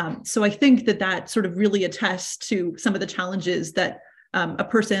 So I think that sort of really attests to some of the challenges that a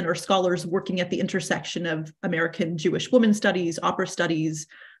person or scholars working at the intersection of American Jewish women studies, opera studies,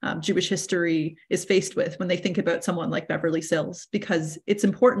 Jewish history is faced with when they think about someone like Beverly Sills, because it's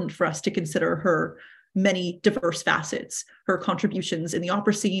important for us to consider her many diverse facets, her contributions in the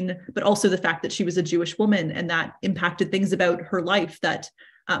opera scene, but also the fact that she was a Jewish woman and that impacted things about her life that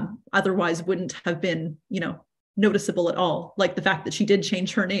otherwise wouldn't have been, noticeable at all, like the fact that she did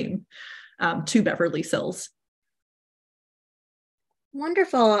change her name to Beverly Sills.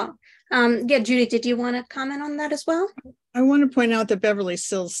 Wonderful. Judy, did you want to comment on that as well? I want to point out that Beverly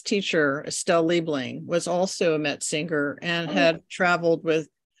Sills' teacher, Estelle Liebling, was also a Met singer and had traveled with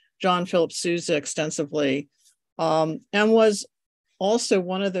John Philip Sousa extensively, and was also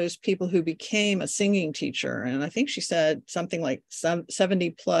one of those people who became a singing teacher. And I think she said something like 70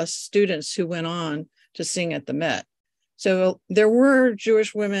 plus students who went on to sing at the Met. So there were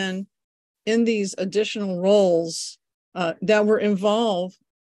Jewish women in these additional roles that were involved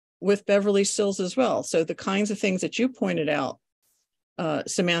with Beverly Sills as well. So the kinds of things that you pointed out,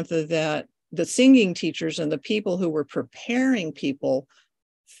 Samantha, that the singing teachers and the people who were preparing people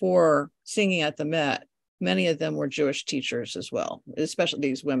for singing at the Met, many of them were Jewish teachers as well, especially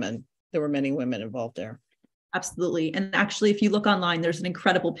these women. There were many women involved there. Absolutely. And actually, if you look online, there's an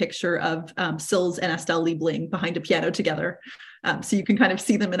incredible picture of Sills and Estelle Liebling behind a piano together. So you can kind of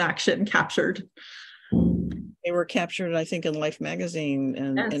see them in action, captured. They were captured, I think, in Life magazine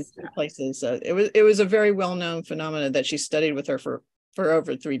and in places. It was a very well-known phenomenon that she studied with her for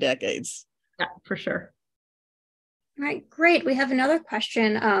over 3 decades. Yeah, for sure. All right, great. We have another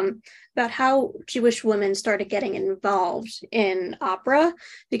question about how Jewish women started getting involved in opera,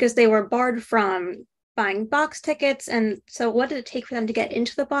 because they were barred from buying box tickets. And so what did it take for them to get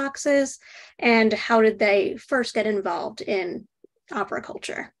into the boxes? And how did they first get involved in opera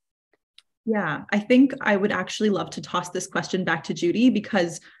culture? Yeah, I think I would actually love to toss this question back to Judy,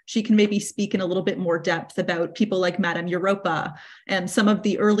 because she can maybe speak in a little bit more depth about people like Madame Europa and some of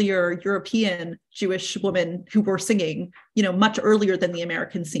the earlier European Jewish women who were singing, much earlier than the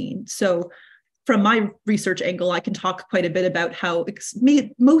American scene. So from my research angle, I can talk quite a bit about how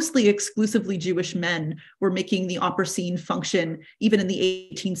mostly exclusively Jewish men were making the opera scene function even in the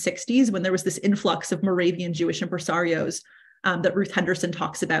 1860s, when there was this influx of Moravian Jewish impresarios that Ruth Henderson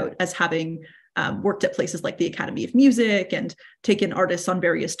talks about as having worked at places like the Academy of Music and taken artists on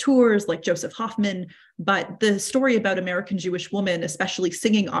various tours like Joseph Hoffman. But the story about American Jewish women, especially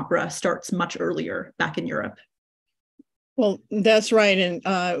singing opera, starts much earlier back in Europe. Well, that's right.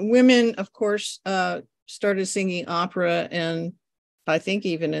 And women, of course, started singing opera, and I think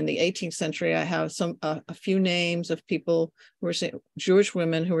even in the 18th century, I have a few names of people who were Jewish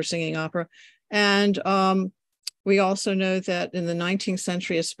women who were singing opera. And we also know that in the 19th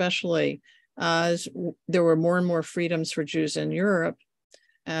century, especially, as there were more and more freedoms for Jews in Europe,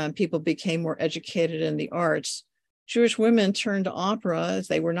 and people became more educated in the arts, Jewish women turned to opera as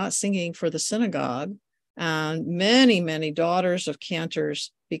they were not singing for the synagogue. And many, many daughters of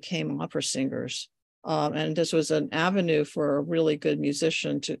cantors became opera singers. And this was an avenue for a really good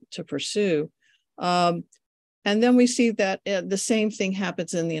musician to pursue. And then we see that the same thing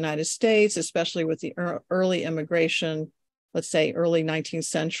happens in the United States, especially with the early immigration, let's say early 19th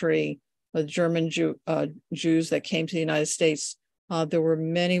century, the German Jews that came to the United States. There were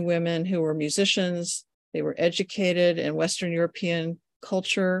many women who were musicians. They were educated in Western European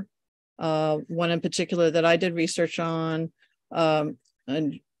culture. One in particular that I did research on,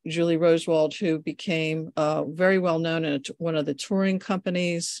 and Julie Rosewald, who became very well known in one of the touring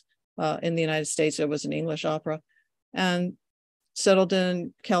companies in the United States. It was an English opera, and settled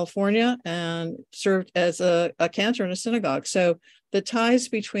in California and served as a cantor in a synagogue. So the ties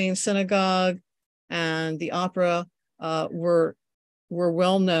between synagogue and the opera were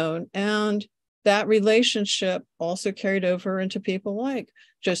well known, and that relationship also carried over into people like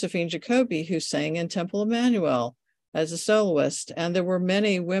Josephine Jacobi, who sang in Temple Emmanuel as a soloist. And there were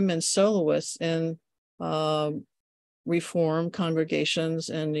many women soloists in Reform congregations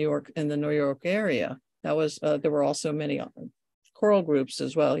in New York, in the New York area. There were also many choral groups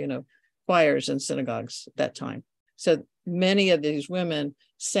as well, choirs in synagogues at that time. So many of these women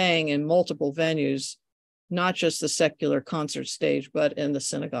sang in multiple venues, not just the secular concert stage, but in the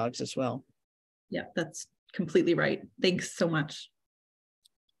synagogues as well. Yeah, that's completely right. Thanks so much.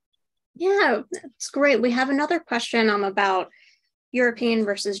 Yeah, that's great. We have another question about European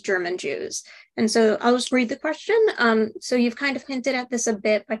versus German Jews. And so I'll just read the question. So you've kind of hinted at this a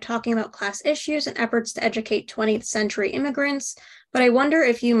bit by talking about class issues and efforts to educate 20th century immigrants, but I wonder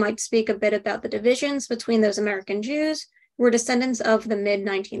if you might speak a bit about the divisions between those American Jews who were descendants of the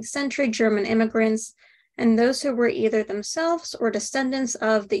mid-19th century German immigrants and those who were either themselves or descendants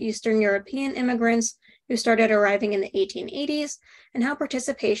of the Eastern European immigrants who started arriving in the 1880s, and how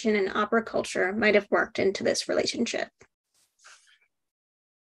participation in opera culture might have worked into this relationship.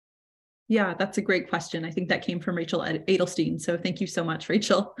 Yeah, that's a great question. I think that came from Rachel Edelstein. So thank you so much,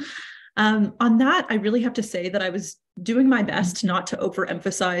 Rachel. On that, I really have to say that I was doing my best not to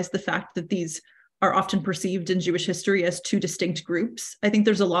overemphasize the fact that these are often perceived in Jewish history as two distinct groups. I think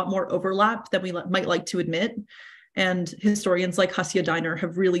there's a lot more overlap than we might like to admit. And historians like Hasia Diner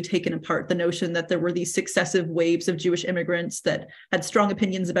have really taken apart the notion that there were these successive waves of Jewish immigrants that had strong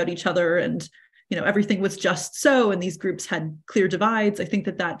opinions about each other, and everything was just so, and these groups had clear divides. I think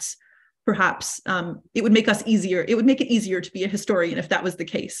that that's perhaps it would make it easier to be a historian if that was the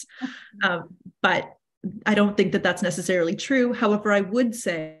case. But I don't think that that's necessarily true. However, I would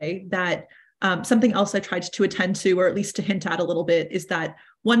say that something else I tried to attend to, or at least to hint at a little bit, is that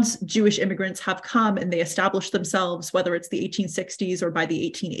once Jewish immigrants have come and they establish themselves, whether it's the 1860s or by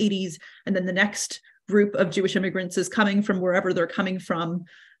the 1880s, and then the next group of Jewish immigrants is coming from wherever they're coming from,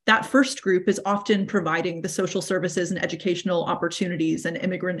 that first group is often providing the social services and educational opportunities and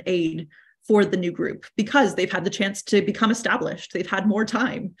immigrant aid for the new group because they've had the chance to become established. They've had more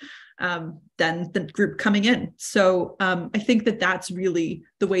time than the group coming in. So I think that that's really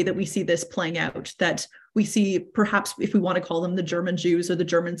the way that we see this playing out, that we see, perhaps if we want to call them the German Jews or the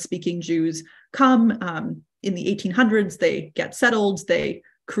German-speaking Jews, come in the 1800s, they get settled, they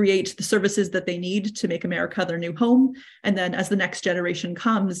create the services that they need to make America their new home. And then as the next generation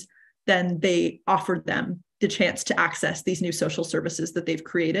comes, then they offer them the chance to access these new social services that they've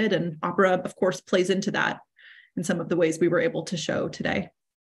created. And opera, of course, plays into that in some of the ways we were able to show today.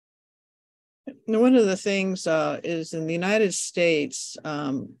 One of the things is in the United States,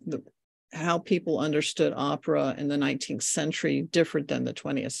 how people understood opera in the 19th century different than the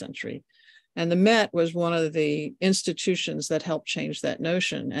 20th century. And the Met was one of the institutions that helped change that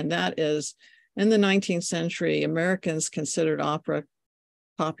notion. And that is, in the 19th century, Americans considered opera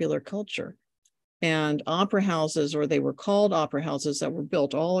popular culture. And opera houses, or they were called opera houses, that were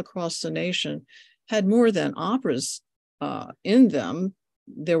built all across the nation, had more than operas in them.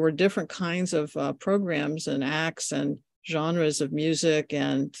 There were different kinds of programs and acts and genres of music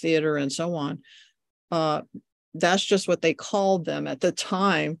and theater and so on. That's just what they called them at the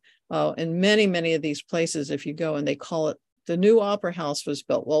time. In many of these places, if you go and they call it, the new opera house was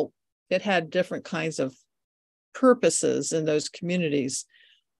built. Well, it had different kinds of purposes in those communities.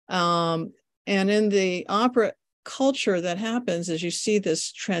 And in the opera culture that happens is you see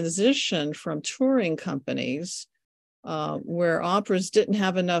this transition from touring companies where operas didn't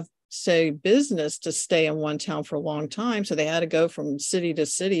have enough, say, business to stay in one town for a long time. So they had to go from city to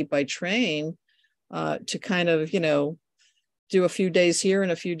city by train to kind of, do a few days here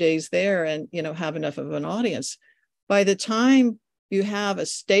and a few days there and, have enough of an audience. By the time you have a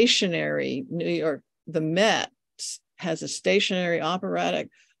stationary New York, the Met has a stationary operatic.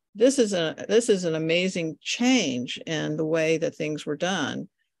 This is an amazing change in the way that things were done,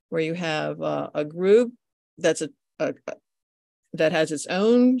 where you have a group that's that has its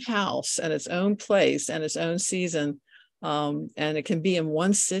own house and its own place and its own season, and it can be in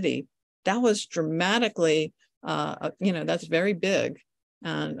one city. That was dramatically, that's very big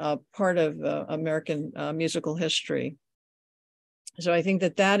and part of American musical history. So I think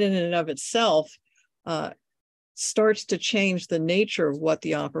that in and of itself starts to change the nature of what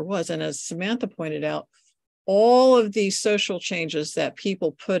the opera was. And as Samantha pointed out, all of these social changes that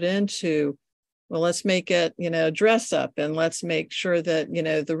people put into, well, let's make it, dress up, and let's make sure that,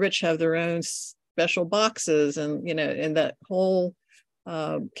 the rich have their own special boxes, and, and that whole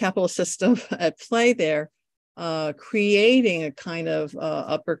capitalist system at play there, creating a kind of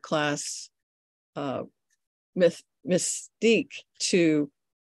upper class mystique to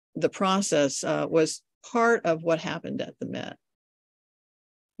the process was part of what happened at the Met.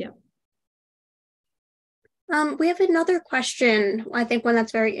 Yeah. We have another question, I think one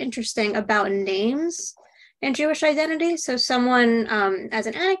that's very interesting, about names and Jewish identity. So someone, as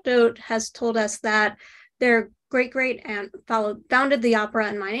an anecdote, has told us that their great-great-aunt founded the opera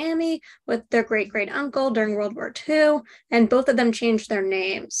in Miami with their great-great-uncle during World War II, and both of them changed their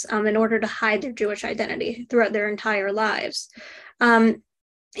names in order to hide their Jewish identity throughout their entire lives.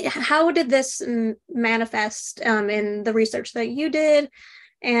 How did this manifest in the research that you did,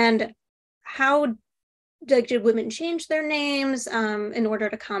 and how did women change their names in order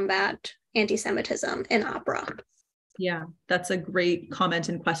to combat anti-Semitism in opera? Yeah, that's a great comment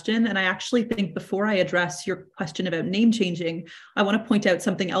and question. And I actually think before I address your question about name changing, I want to point out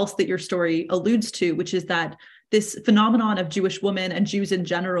something else that your story alludes to, which is that this phenomenon of Jewish women and Jews in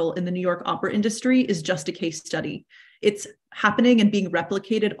general in the New York opera industry is just a case study. It's happening and being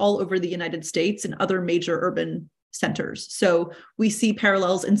replicated all over the United States and other major urban centers. So we see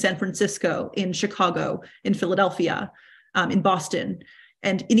parallels in San Francisco, in Chicago, in Philadelphia, in Boston.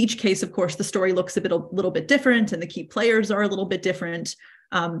 And in each case, of course, the story looks a little bit different and the key players are a little bit different.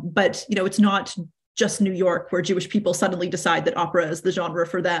 But, it's not just New York where Jewish people suddenly decide that opera is the genre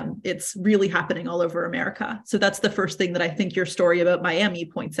for them. It's really happening all over America. So that's the first thing that I think your story about Miami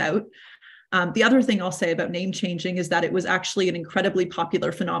points out. The other thing I'll say about name changing is that it was actually an incredibly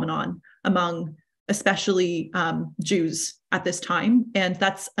popular phenomenon among especially Jews at this time. And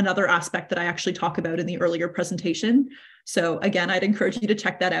that's another aspect that I actually talk about in the earlier presentation. So again, I'd encourage you to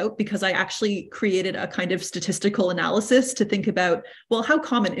check that out, because I actually created a kind of statistical analysis to think about, well, how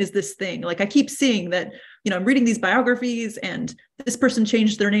common is this thing? Like I keep seeing that, I'm reading these biographies and this person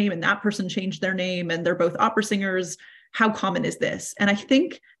changed their name and that person changed their name and they're both opera singers. How common is this? And I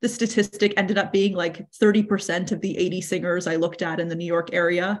think the statistic ended up being like 30% of the 80 singers I looked at in the New York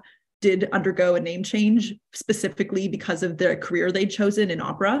area did undergo a name change specifically because of their career they'd chosen in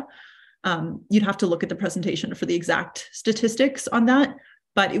opera. You'd have to look at the presentation for the exact statistics on that,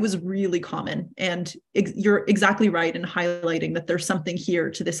 but it was really common. And you're exactly right in highlighting that there's something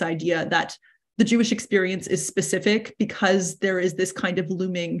here to this idea that the Jewish experience is specific because there is this kind of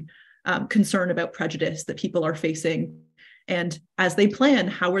looming concern about prejudice that people are facing. And as they plan,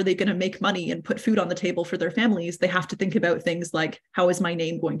 how are they going to make money and put food on the table for their families? They have to think about things like, how is my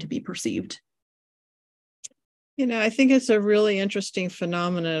name going to be perceived? I think it's a really interesting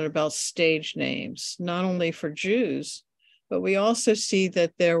phenomenon about stage names, not only for Jews, but we also see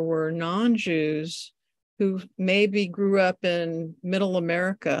that there were non-Jews who maybe grew up in middle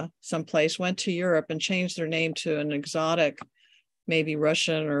America someplace, went to Europe and changed their name to an exotic, maybe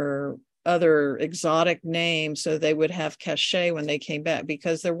Russian or other exotic name, so they would have cachet when they came back,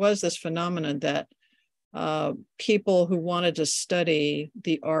 because there was this phenomenon that people who wanted to study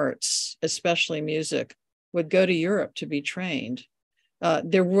the arts, especially music, would go to Europe to be trained.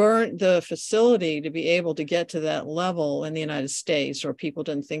 There weren't the facility to be able to get to that level in the United States, or people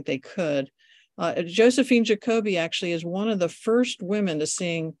didn't think they could. Josephine Jacobi actually is one of the first women to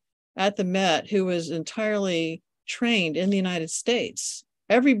sing at the Met who was entirely trained in the United States.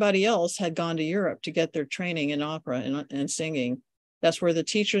 Everybody else had gone to Europe to get their training in opera and singing. That's where the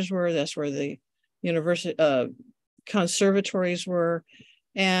teachers were. That's where the university conservatories were.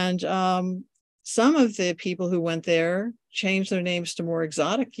 And some of the people who went there changed their names to more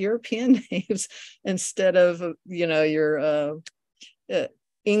exotic European names instead of, your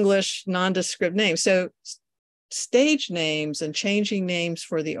English nondescript names. So stage names and changing names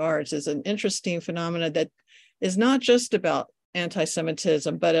for the arts is an interesting phenomenon that is not just about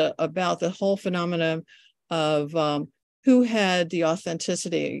anti-Semitism, but about the whole phenomenon of who had the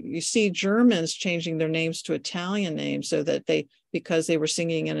authenticity. You see Germans changing their names to Italian names so that because they were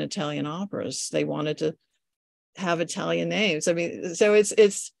singing in Italian operas, they wanted to have Italian names. I mean, so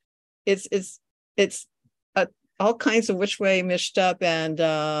it's all kinds of which way mished up, and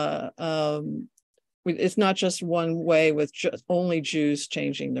it's not just one way with only Jews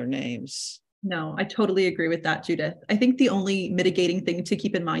changing their names. No, I totally agree with that, Judith. I think the only mitigating thing to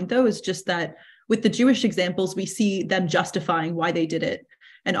keep in mind, though, is just that with the Jewish examples, we see them justifying why they did it.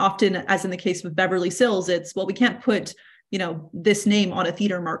 And often, as in the case of Beverly Sills, it's, well, we can't put, this name on a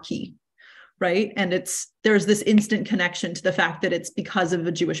theater marquee, right? And there's this instant connection to the fact that it's because of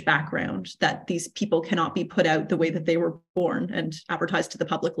a Jewish background that these people cannot be put out the way that they were born and advertised to the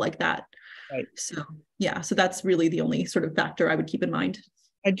public like that. Right. So, yeah, so that's really the only sort of factor I would keep in mind.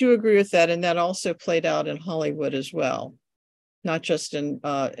 I do agree with that, and that also played out in Hollywood as well, not just in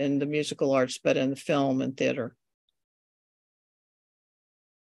the musical arts, but in film and theater.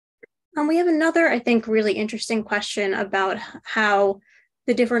 We have another, I think, really interesting question about how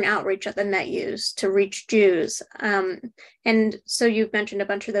the different outreach that the Met used to reach Jews. And so you've mentioned a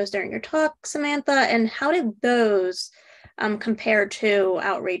bunch of those during your talk, Samantha, and how did those compare to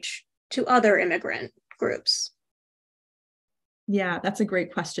outreach to other immigrant groups? Yeah, that's a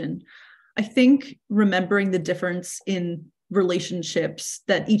great question. I think remembering the difference in relationships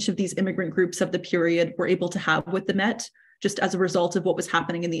that each of these immigrant groups of the period were able to have with the Met, just as a result of what was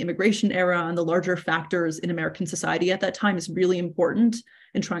happening in the immigration era and the larger factors in American society at that time, is really important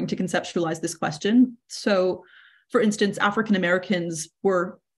in trying to conceptualize this question. So, for instance, African Americans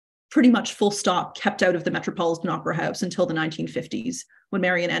were pretty much full stop kept out of the Metropolitan Opera House until the 1950s, when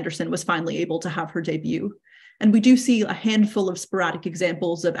Marian Anderson was finally able to have her debut. And we do see a handful of sporadic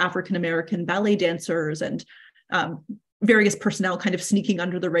examples of African American ballet dancers and various personnel kind of sneaking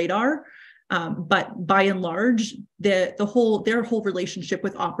under the radar. But by and large, their whole relationship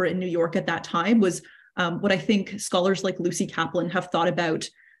with opera in New York at that time was what I think scholars like Lucy Kaplan have thought about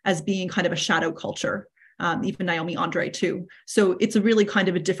as being kind of a shadow culture, even Naomi Andre too. So it's a really kind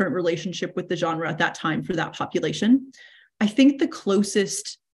of a different relationship with the genre at that time for that population. I think the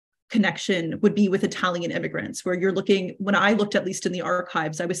closest connection would be with Italian immigrants, where you're looking, when I looked at least in the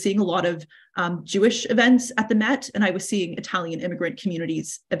archives, I was seeing a lot of Jewish events at the Met, and I was seeing Italian immigrant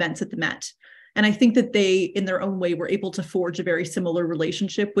communities events at the Met. And I think that they, in their own way, were able to forge a very similar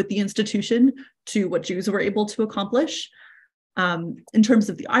relationship with the institution to what Jews were able to accomplish. In terms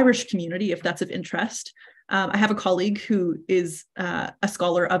of the Irish community, if that's of interest, I have a colleague who is a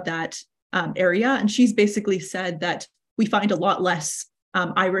scholar of that area, and she's basically said that we find a lot less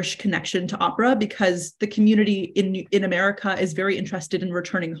Irish connection to opera because the community in America is very interested in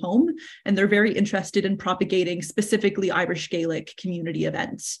returning home, and they're very interested in propagating specifically Irish Gaelic community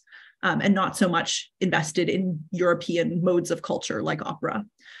events, and not so much invested in European modes of culture like opera.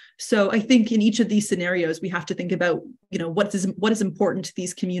 So I think in each of these scenarios, we have to think about, what is important to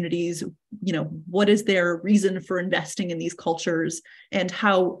these communities, what is their reason for investing in these cultures, and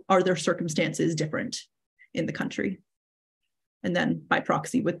how are their circumstances different in the country? And then by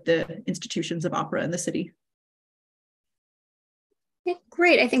proxy with the institutions of opera in the city. Okay,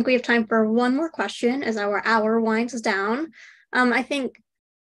 great. I think we have time for one more question as our hour winds down. I think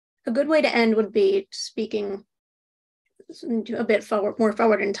a good way to end would be speaking a bit more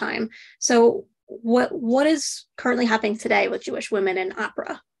forward in time. So what is currently happening today with Jewish women in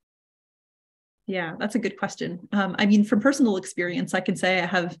opera? Yeah, that's a good question. From personal experience, I can say I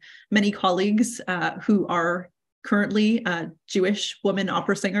have many colleagues who are currently Jewish women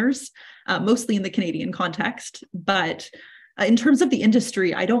opera singers, mostly in the Canadian context. But in terms of the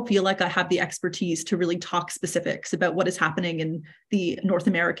industry, I don't feel like I have the expertise to really talk specifics about what is happening in the North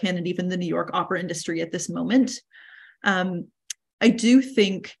American and even the New York opera industry at this moment. I do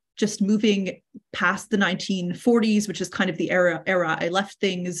think just moving past the 1940s, which is kind of the era I left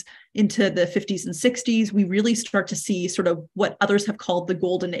things, into the 50s and 60s, we really start to see sort of what others have called the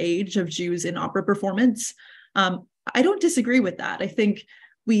golden age of Jews in opera performance. I don't disagree with that. I think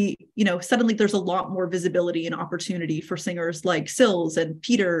suddenly there's a lot more visibility and opportunity for singers like Sills and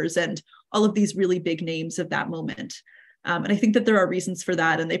Peters and all of these really big names of that moment. And I think that there are reasons for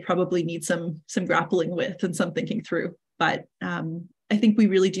that, and they probably need some grappling with and some thinking through. But I think we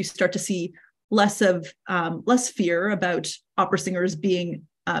really do start to see less fear about opera singers being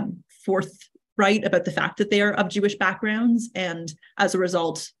forthright about the fact that they are of Jewish backgrounds. And as a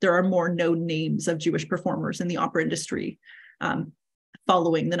result, there are more known names of Jewish performers in the opera industry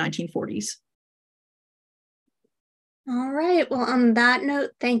following the 1940s. All right. Well, on that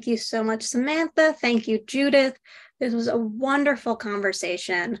note, thank you so much, Samantha. Thank you, Judith. This was a wonderful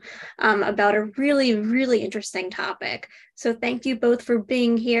conversation about a really, really interesting topic. So thank you both for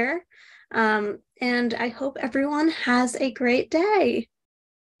being here. And I hope everyone has a great day.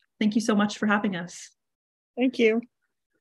 Thank you so much for having us. Thank you.